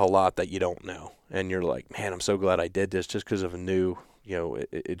you a lot that you don't know. And you're like, man, I'm so glad I did this just because of a new,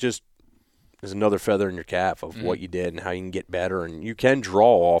 it just is another feather in your cap of what you did and how you can get better. And you can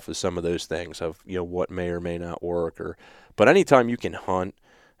draw off of some of those things of, what may or may not work. But anytime you can hunt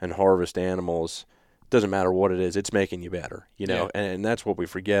and harvest animals, doesn't matter what it is, it's making you better, Yeah. and that's what we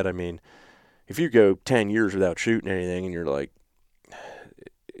forget. I mean, if you go 10 years without shooting anything and you're like,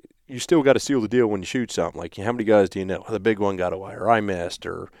 you still got to seal the deal when you shoot something. Like, how many guys do you know? The big one got away, or I missed,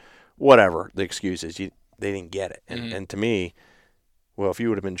 or whatever the excuse is. They didn't get it. And to me, well, if you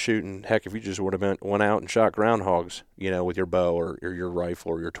would have been shooting, heck, if you just would have went out and shot groundhogs, with your bow or your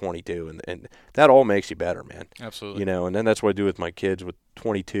rifle or your 22, and that all makes you better, man. Absolutely. And then that's what I do with my kids with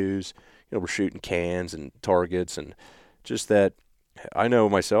 22s. We're shooting cans and targets, and just that. I know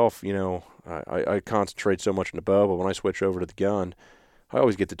myself, I concentrate so much on the bow, but when I switch over to the gun, I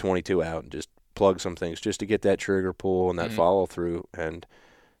always get the 22 out and just plug some things just to get that trigger pull and that follow through. And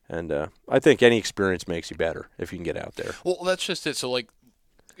I think any experience makes you better if you can get out there. Well, that's just it. So,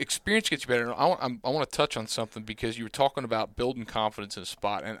 experience gets you better. I want to touch on something because you were talking about building confidence in a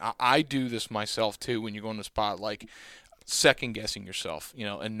spot, and I do this myself too. When you go in a spot, second guessing yourself,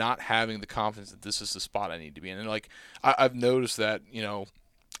 and not having the confidence that this is the spot I need to be in. And I've noticed that,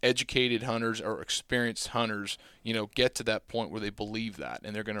 educated hunters or experienced hunters, get to that point where they believe that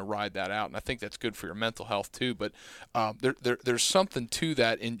and they're going to ride that out. And I think that's good for your mental health too. But there's something to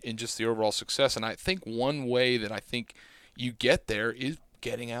that in just the overall success. And I think one way that I think you get there is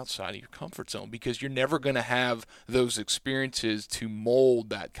getting outside of your comfort zone, because you're never going to have those experiences to mold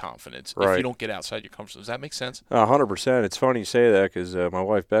that confidence if you don't get outside your comfort zone. Does that make sense? 100%. It's funny you say that because my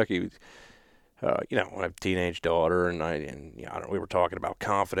wife Becky, I have a teenage daughter, and we were talking about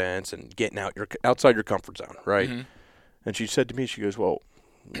confidence and getting outside your comfort zone, right? Mm-hmm. And she said to me, she goes, well,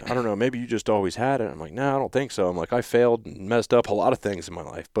 I don't know, maybe you just always had it. I'm like, no, I don't think so. I'm like, I failed and messed up a lot of things in my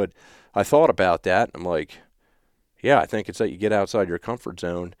life, but I thought about that, and I'm like, yeah, I think it's that you get outside your comfort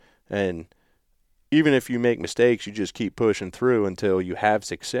zone, and even if you make mistakes, you just keep pushing through until you have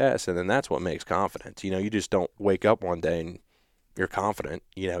success, and then that's what makes confidence. You just don't wake up one day and you're confident.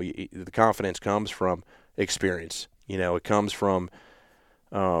 The confidence comes from experience. It comes from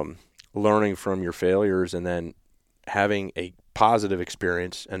learning from your failures and then having a positive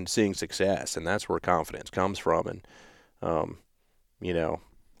experience and seeing success, and that's where confidence comes from. And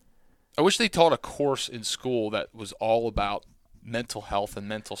I wish they taught a course in school that was all about mental health and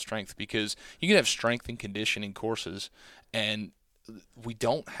mental strength, because you can have strength and conditioning courses, and we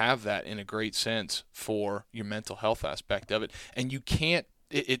don't have that in a great sense for your mental health aspect of it. And you can't,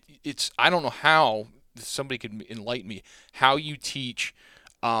 it's I don't know how, somebody could enlighten me, how you teach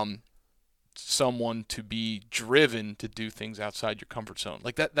someone to be driven to do things outside your comfort zone.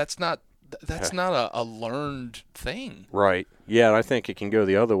 That's not a learned thing. Right. Yeah, and I think it can go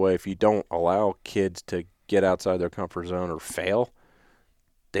the other way. If you don't allow kids to get outside their comfort zone or fail,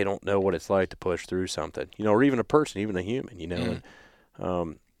 they don't know what it's like to push through something, or even a person, even a human,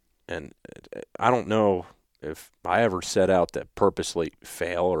 Mm-hmm. And I don't know if I ever set out to purposely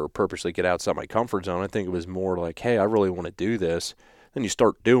fail or purposely get outside my comfort zone. I think it was more like, hey, I really want to do this. Then you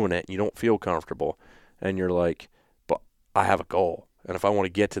start doing it and you don't feel comfortable, and you're like, but I have a goal. And if I want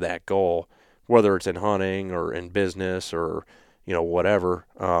to get to that goal, whether it's in hunting or in business or, whatever,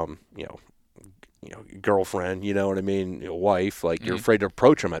 girlfriend, you know what I mean, wife, you're afraid to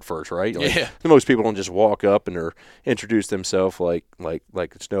approach them at first, right? Most people don't just walk up and introduce themselves like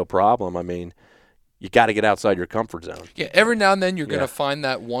it's no problem. I mean, you got to get outside your comfort zone. Yeah, every now and then you're going to find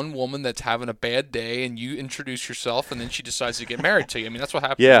that one woman that's having a bad day, and you introduce yourself, and then she decides to get married to you. I mean, that's what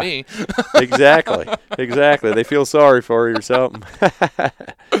happened to me. Exactly. They feel sorry for you or something.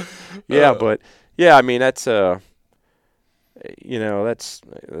 But I mean, that's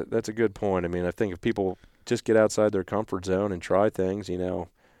that's a good point. I mean, I think if people just get outside their comfort zone and try things,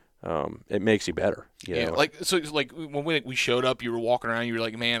 it makes you better. You know? When we showed up, you were walking around, you were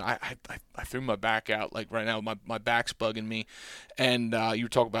like, man, I threw my back out. Like right now, my back's bugging me. And you were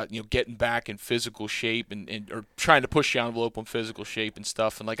talking about, getting back in physical shape and or trying to push the envelope on physical shape and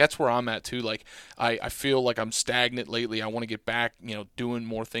stuff. And that's where I'm at too. I feel like I'm stagnant lately. I want to get back, doing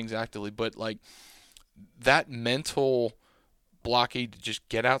more things actively. But that mental blockade to just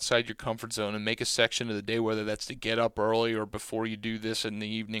get outside your comfort zone and make a section of the day, whether that's to get up early or before you do this in the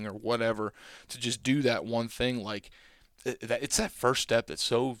evening or whatever, to just do that one thing, like it's that first step that's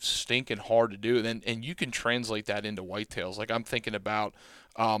so stinking hard to do, and you can translate that into whitetails. Like I'm thinking about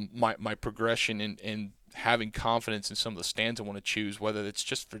my progression and having confidence in some of the stands I want to choose, whether it's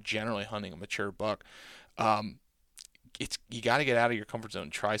just for generally hunting a mature buck. You got to get out of your comfort zone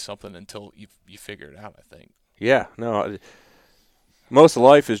and try something until you figure it out, I think. Yeah, no, most of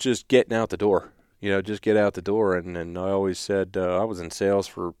life is just getting out the door. Just get out the door. And I always said I was in sales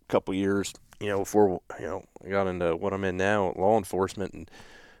for a couple years, before, I got into what I'm in now, law enforcement. And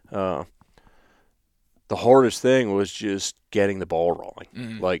the hardest thing was just getting the ball rolling.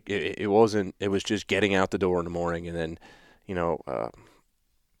 Mm-hmm. Like it was just getting out the door in the morning. And then,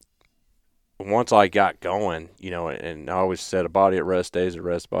 once I got going, and I always said a body at rest stays at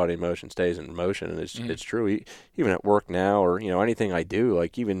rest, body in motion stays in motion, and it's true. Even at work now, or anything I do,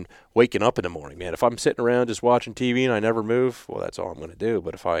 like even waking up in the morning, man. If I'm sitting around just watching TV and I never move, well, that's all I'm going to do.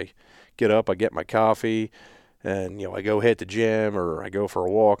 But if I get up, I get my coffee, and I go hit the gym, or I go for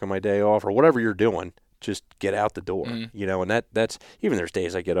a walk on my day off, or whatever you're doing, just get out the door. And that's even there's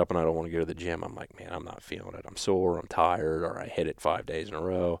days I get up and I don't want to go to the gym. I'm like, man, I'm not feeling it. I'm sore, I'm tired, or I hit it 5 days in a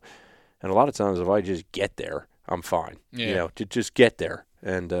row. And a lot of times if I just get there, I'm fine. Yeah. To just get there.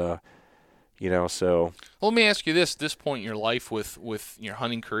 And, so. Well, let me ask you this point in your life with your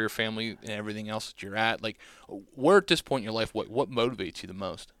hunting career, family, and everything else that you're at, like where at this point in your life, what motivates you the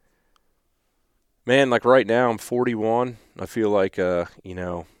most? Man, like right now I'm 41. I feel like, I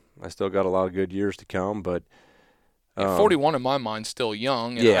still got a lot of good years to come, but. 41 in my mind still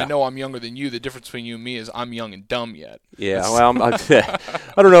young, and yeah. I know I'm younger than you. The difference between you and me is I'm young and dumb yet. Yeah, well, I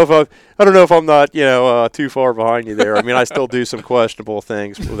don't know if I'm not too far behind you there. I mean, I still do some questionable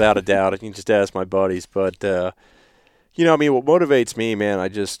things without a doubt. I can just ask my buddies, but what motivates me, man, I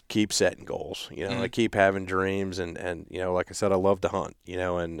just keep setting goals. I keep having dreams, and like I said, I love to hunt.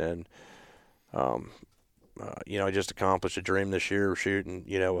 I just accomplished a dream this year, shooting,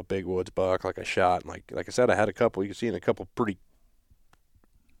 a big woods buck like I shot. And like I said, I had a couple. You can see in a couple pretty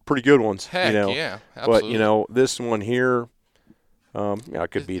good ones. Heck, yeah, absolutely. But this one here, I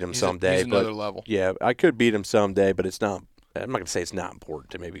could beat him someday. He's another level. Yeah, I could beat him someday, but it's not. I'm not gonna say it's not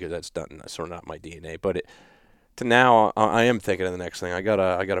important to me because that's sort of not my DNA. But to now, I am thinking of the next thing. I got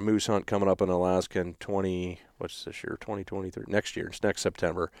a moose hunt coming up in Alaska in 2023 next year. It's next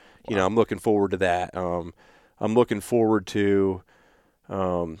September. Wow. I'm looking forward to that. I'm looking forward to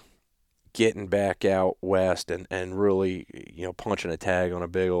getting back out west and really, punching a tag on a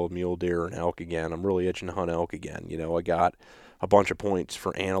big old mule deer or an elk again. I'm really itching to hunt elk again. I got a bunch of points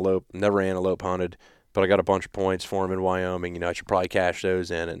for antelope. Never antelope hunted, but I got a bunch of points for them in Wyoming. I should probably cash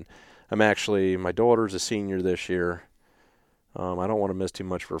those in. And my daughter's a senior this year. I don't want to miss too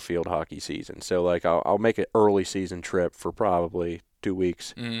much for field hockey season. So, I'll make an early season trip for probably 2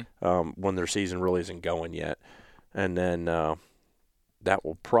 weeks when their season really isn't going yet. And then that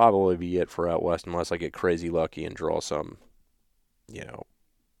will probably be it for out west unless I get crazy lucky and draw some,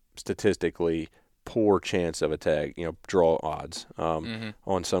 statistically poor chance of a tag, draw odds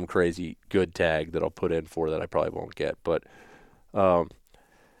on some crazy good tag that I'll put in for that I probably won't get. But,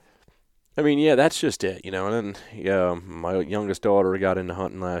 that's just it, and then, my youngest daughter got into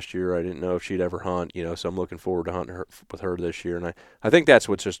hunting last year. I didn't know if she'd ever hunt, so I'm looking forward to hunting with her this year. And I think that's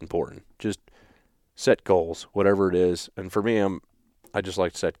what's just important. Just set goals, whatever it is. And for me, I just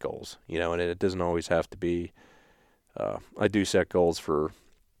like to set goals, and it doesn't always have to be, I do set goals for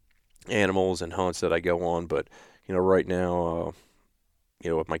animals and hunts that I go on, but, right now,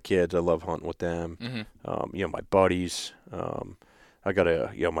 with my kids, I love hunting with them. My buddies, I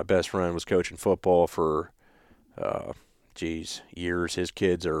got my best friend was coaching football for, years. His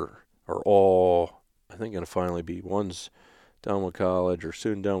kids are all, I think, going to finally be, one's done with college or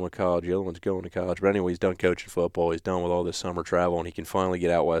soon done with college. The other one's going to college. But anyway, he's done coaching football. He's done with all this summer travel, and he can finally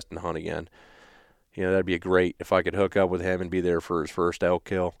get out west and hunt again. That'd be great if I could hook up with him and be there for his first elk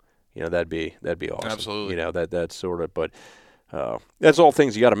kill. That'd be awesome. Absolutely. That's sort of, but that's all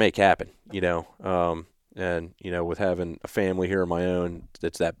things you got to make happen. And, with having a family here of my own,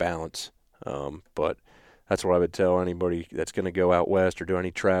 it's that balance. But that's what I would tell anybody that's going to go out west or do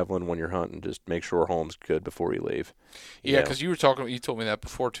any traveling when you're hunting. Just make sure home's good before you leave. Yeah, because you told me that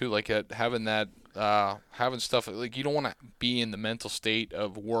before too, like having that, having stuff, like you don't want to be in the mental state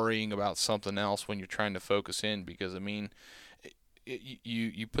of worrying about something else when you're trying to focus in because,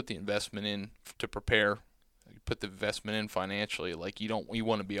 you put the investment in to prepare put the investment in financially, like you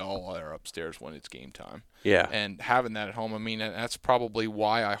want to be all there upstairs when it's game time. Yeah. And having that at home, I mean, that's probably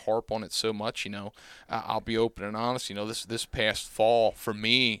why I harp on it so much. I'll be open and honest. This past fall for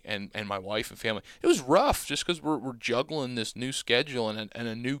me and my wife and family, it was rough just because we're juggling this new schedule and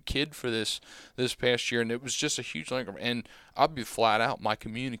a new kid for this past year, and it was just a huge learning curve. And I'll be flat out, my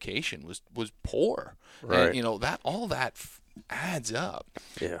communication was poor. Right. And all that adds up.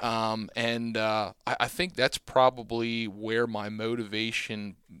 Yeah. I think that's probably where my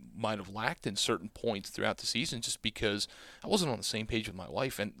motivation might have lacked in certain points throughout the season, just because I wasn't on the same page with my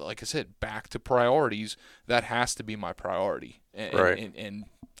wife. And like I said, back to priorities, that has to be my priority. Right. And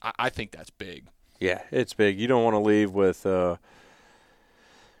I think that's big. Yeah, it's big. You don't want to leave with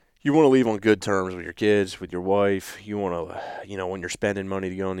you want to leave on good terms with your kids, with your wife. You want to, when you're spending money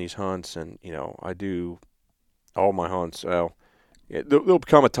to go on these hunts, and, I do all my hunts. Well, there'll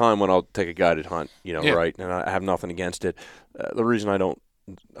come a time when I'll take a guided hunt, right? And I have nothing against it. The reason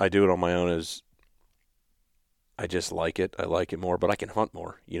I do it on my own is I just like it. I like it more, but I can hunt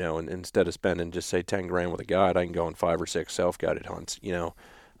more, and instead of spending just say $10,000 with a guide, I can go on 5 or 6 self-guided hunts,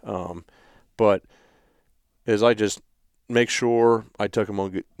 but as I just make sure I took them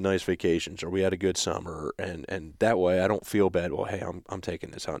on nice vacations, or we had a good summer, and that way I don't feel bad. Well, hey, I'm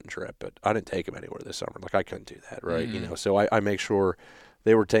taking this hunting trip, but I didn't take them anywhere this summer. Like, I couldn't do that, right? Mm-hmm. So I make sure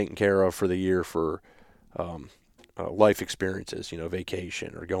they were taken care of for the year for life experiences,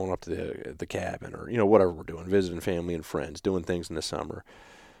 vacation, or going up to the cabin, or whatever we're doing, visiting family and friends, doing things in the summer.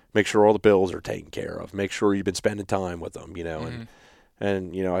 Make sure all the bills are taken care of. Make sure you've been spending time with them, Mm-hmm.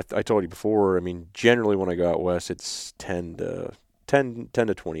 And I told you before, I mean, generally when I go out west, it's 10 to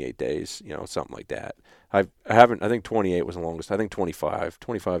 28 days, something like that. I think 28 was the longest. I think 28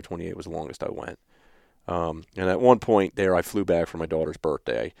 was the longest I went. And at one point there, I flew back for my daughter's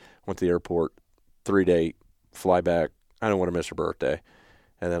birthday. Went to the airport, 3-day fly back. I don't want to miss her birthday.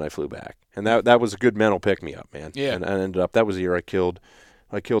 And then I flew back. And that was a good mental pick-me-up, man. Yeah. And I ended up, that was the year I killed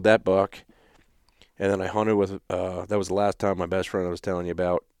that buck. And then I hunted with, that was the last time my best friend I was telling you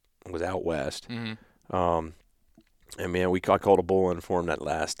about was out west. Mm-hmm. And, man, I called a bull in for him that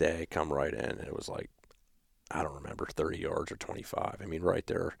last day, come right in. And it was like, I don't remember, 30 yards or 25. I mean, right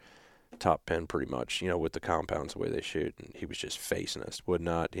there, top pin pretty much, with the compounds the way they shoot. And he was just facing us,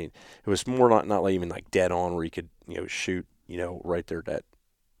 it was more not even like dead on where he could, shoot, right there, that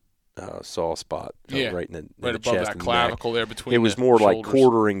saw spot. Right in the right above chest that and clavicle neck. there between. It was more like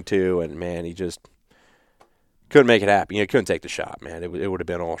quartering to, and, man, he just couldn't make it happen. Couldn't take the shot, man. It would have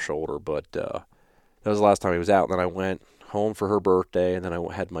been all shoulder, but that was the last time he was out. And then I went home for her birthday, and then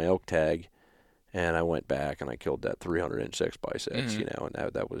I had my elk tag, and I went back and I killed that 300-inch 6x6, Mm-hmm.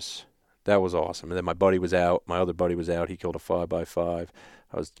 and that was awesome. And then my buddy was out. My other buddy was out. He killed a 5x5.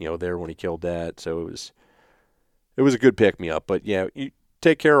 I was there when he killed that, so it was a good pick me up. But you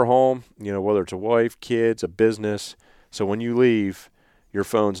take care of home, whether it's a wife, kids, a business. So when you leave, your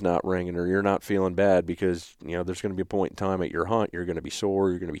phone's not ringing, or you're not feeling bad, because there's going to be a point in time at your hunt you're going to be sore,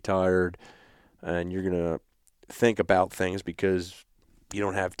 you're going to be tired, and you're going to think about things because you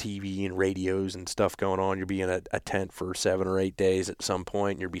don't have TV and radios and stuff going on. You'll be in a tent for 7 or 8 days at some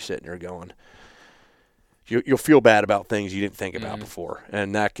point, and you'll be sitting there going, you'll feel bad about things you didn't think about before,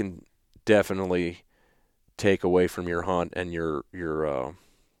 and that can definitely take away from your hunt and your I don't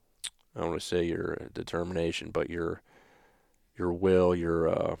want to say your determination, but your will,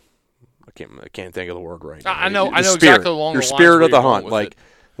 I can't think of the word right now. I know spirit, exactly along your the spirit lines of the where you're hunt,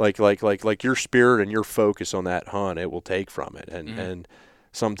 going with like your spirit and your focus on that hunt, it will take from it, and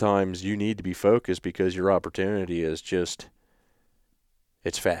sometimes you need to be focused because your opportunity is just,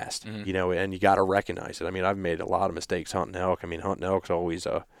 it's fast, and you got to recognize it. I mean, I've made a lot of mistakes hunting elk. I mean, hunting elk's always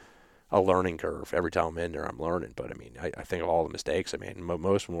a learning curve. Every time I'm in there, I'm learning. But I mean, I think of all the mistakes I made, and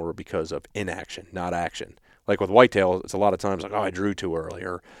most of them were because of inaction, not action. Like with whitetail, it's a lot of times like, I drew too early,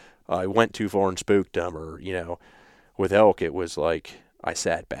 or I went too far and spooked them, or with elk, it was like I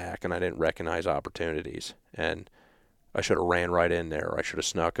sat back and I didn't recognize opportunities, and I should have ran right in there, or I should have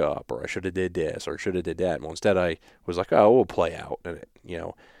snuck up, or I should have did this, or I should have did that. Well, instead I was like, oh, we'll play out. And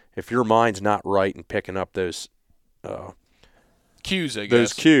if your mind's not right and picking up those cues, I guess.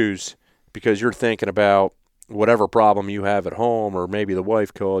 Those cues, because you're thinking about whatever problem you have at home, or maybe the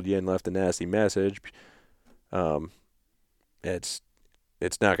wife called you and left a nasty message, it's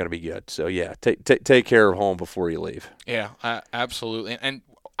not going to be good. So take care of home before you leave. Yeah, absolutely. And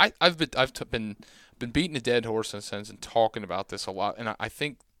I've been beating a dead horse in a sense and talking about this a lot. And I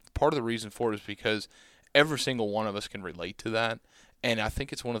think part of the reason for it is because every single one of us can relate to that. And I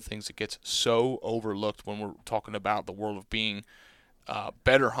think it's one of the things that gets so overlooked when we're talking about the world of being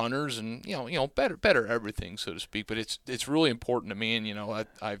better hunters and better everything, so to speak. But it's really important to me, and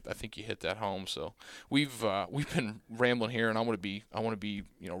I think you hit that home. So we've been rambling here, and I want to be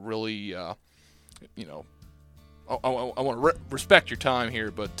really I want to respect your time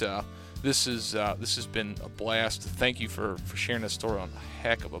here, but this has been a blast. Thank you for sharing that story on a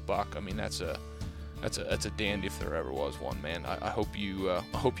heck of a buck. I mean, that's a dandy if there ever was one, man. I hope you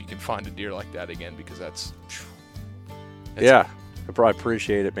can find a deer like that again, because that's yeah. I probably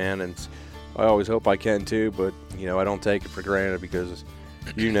appreciate it, man, and I always hope I can too, but I don't take it for granted, because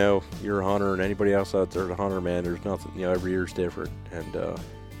you're a hunter, and anybody else out there's a hunter, man. There's nothing, every year's different, and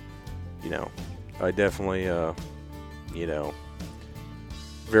I definitely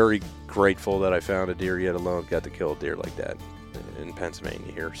very grateful that I found a deer, yet alone got to kill a deer like that in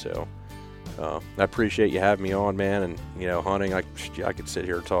Pennsylvania here. So I appreciate you having me on, man, and hunting. I could sit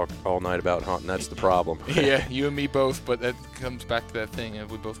here and talk all night about hunting. That's the problem. Yeah, you and me both, but that comes back to that thing, and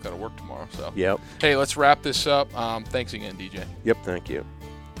we both got to work tomorrow. So yep. Hey, let's wrap this up. Thanks again, DJ. Yep, thank you.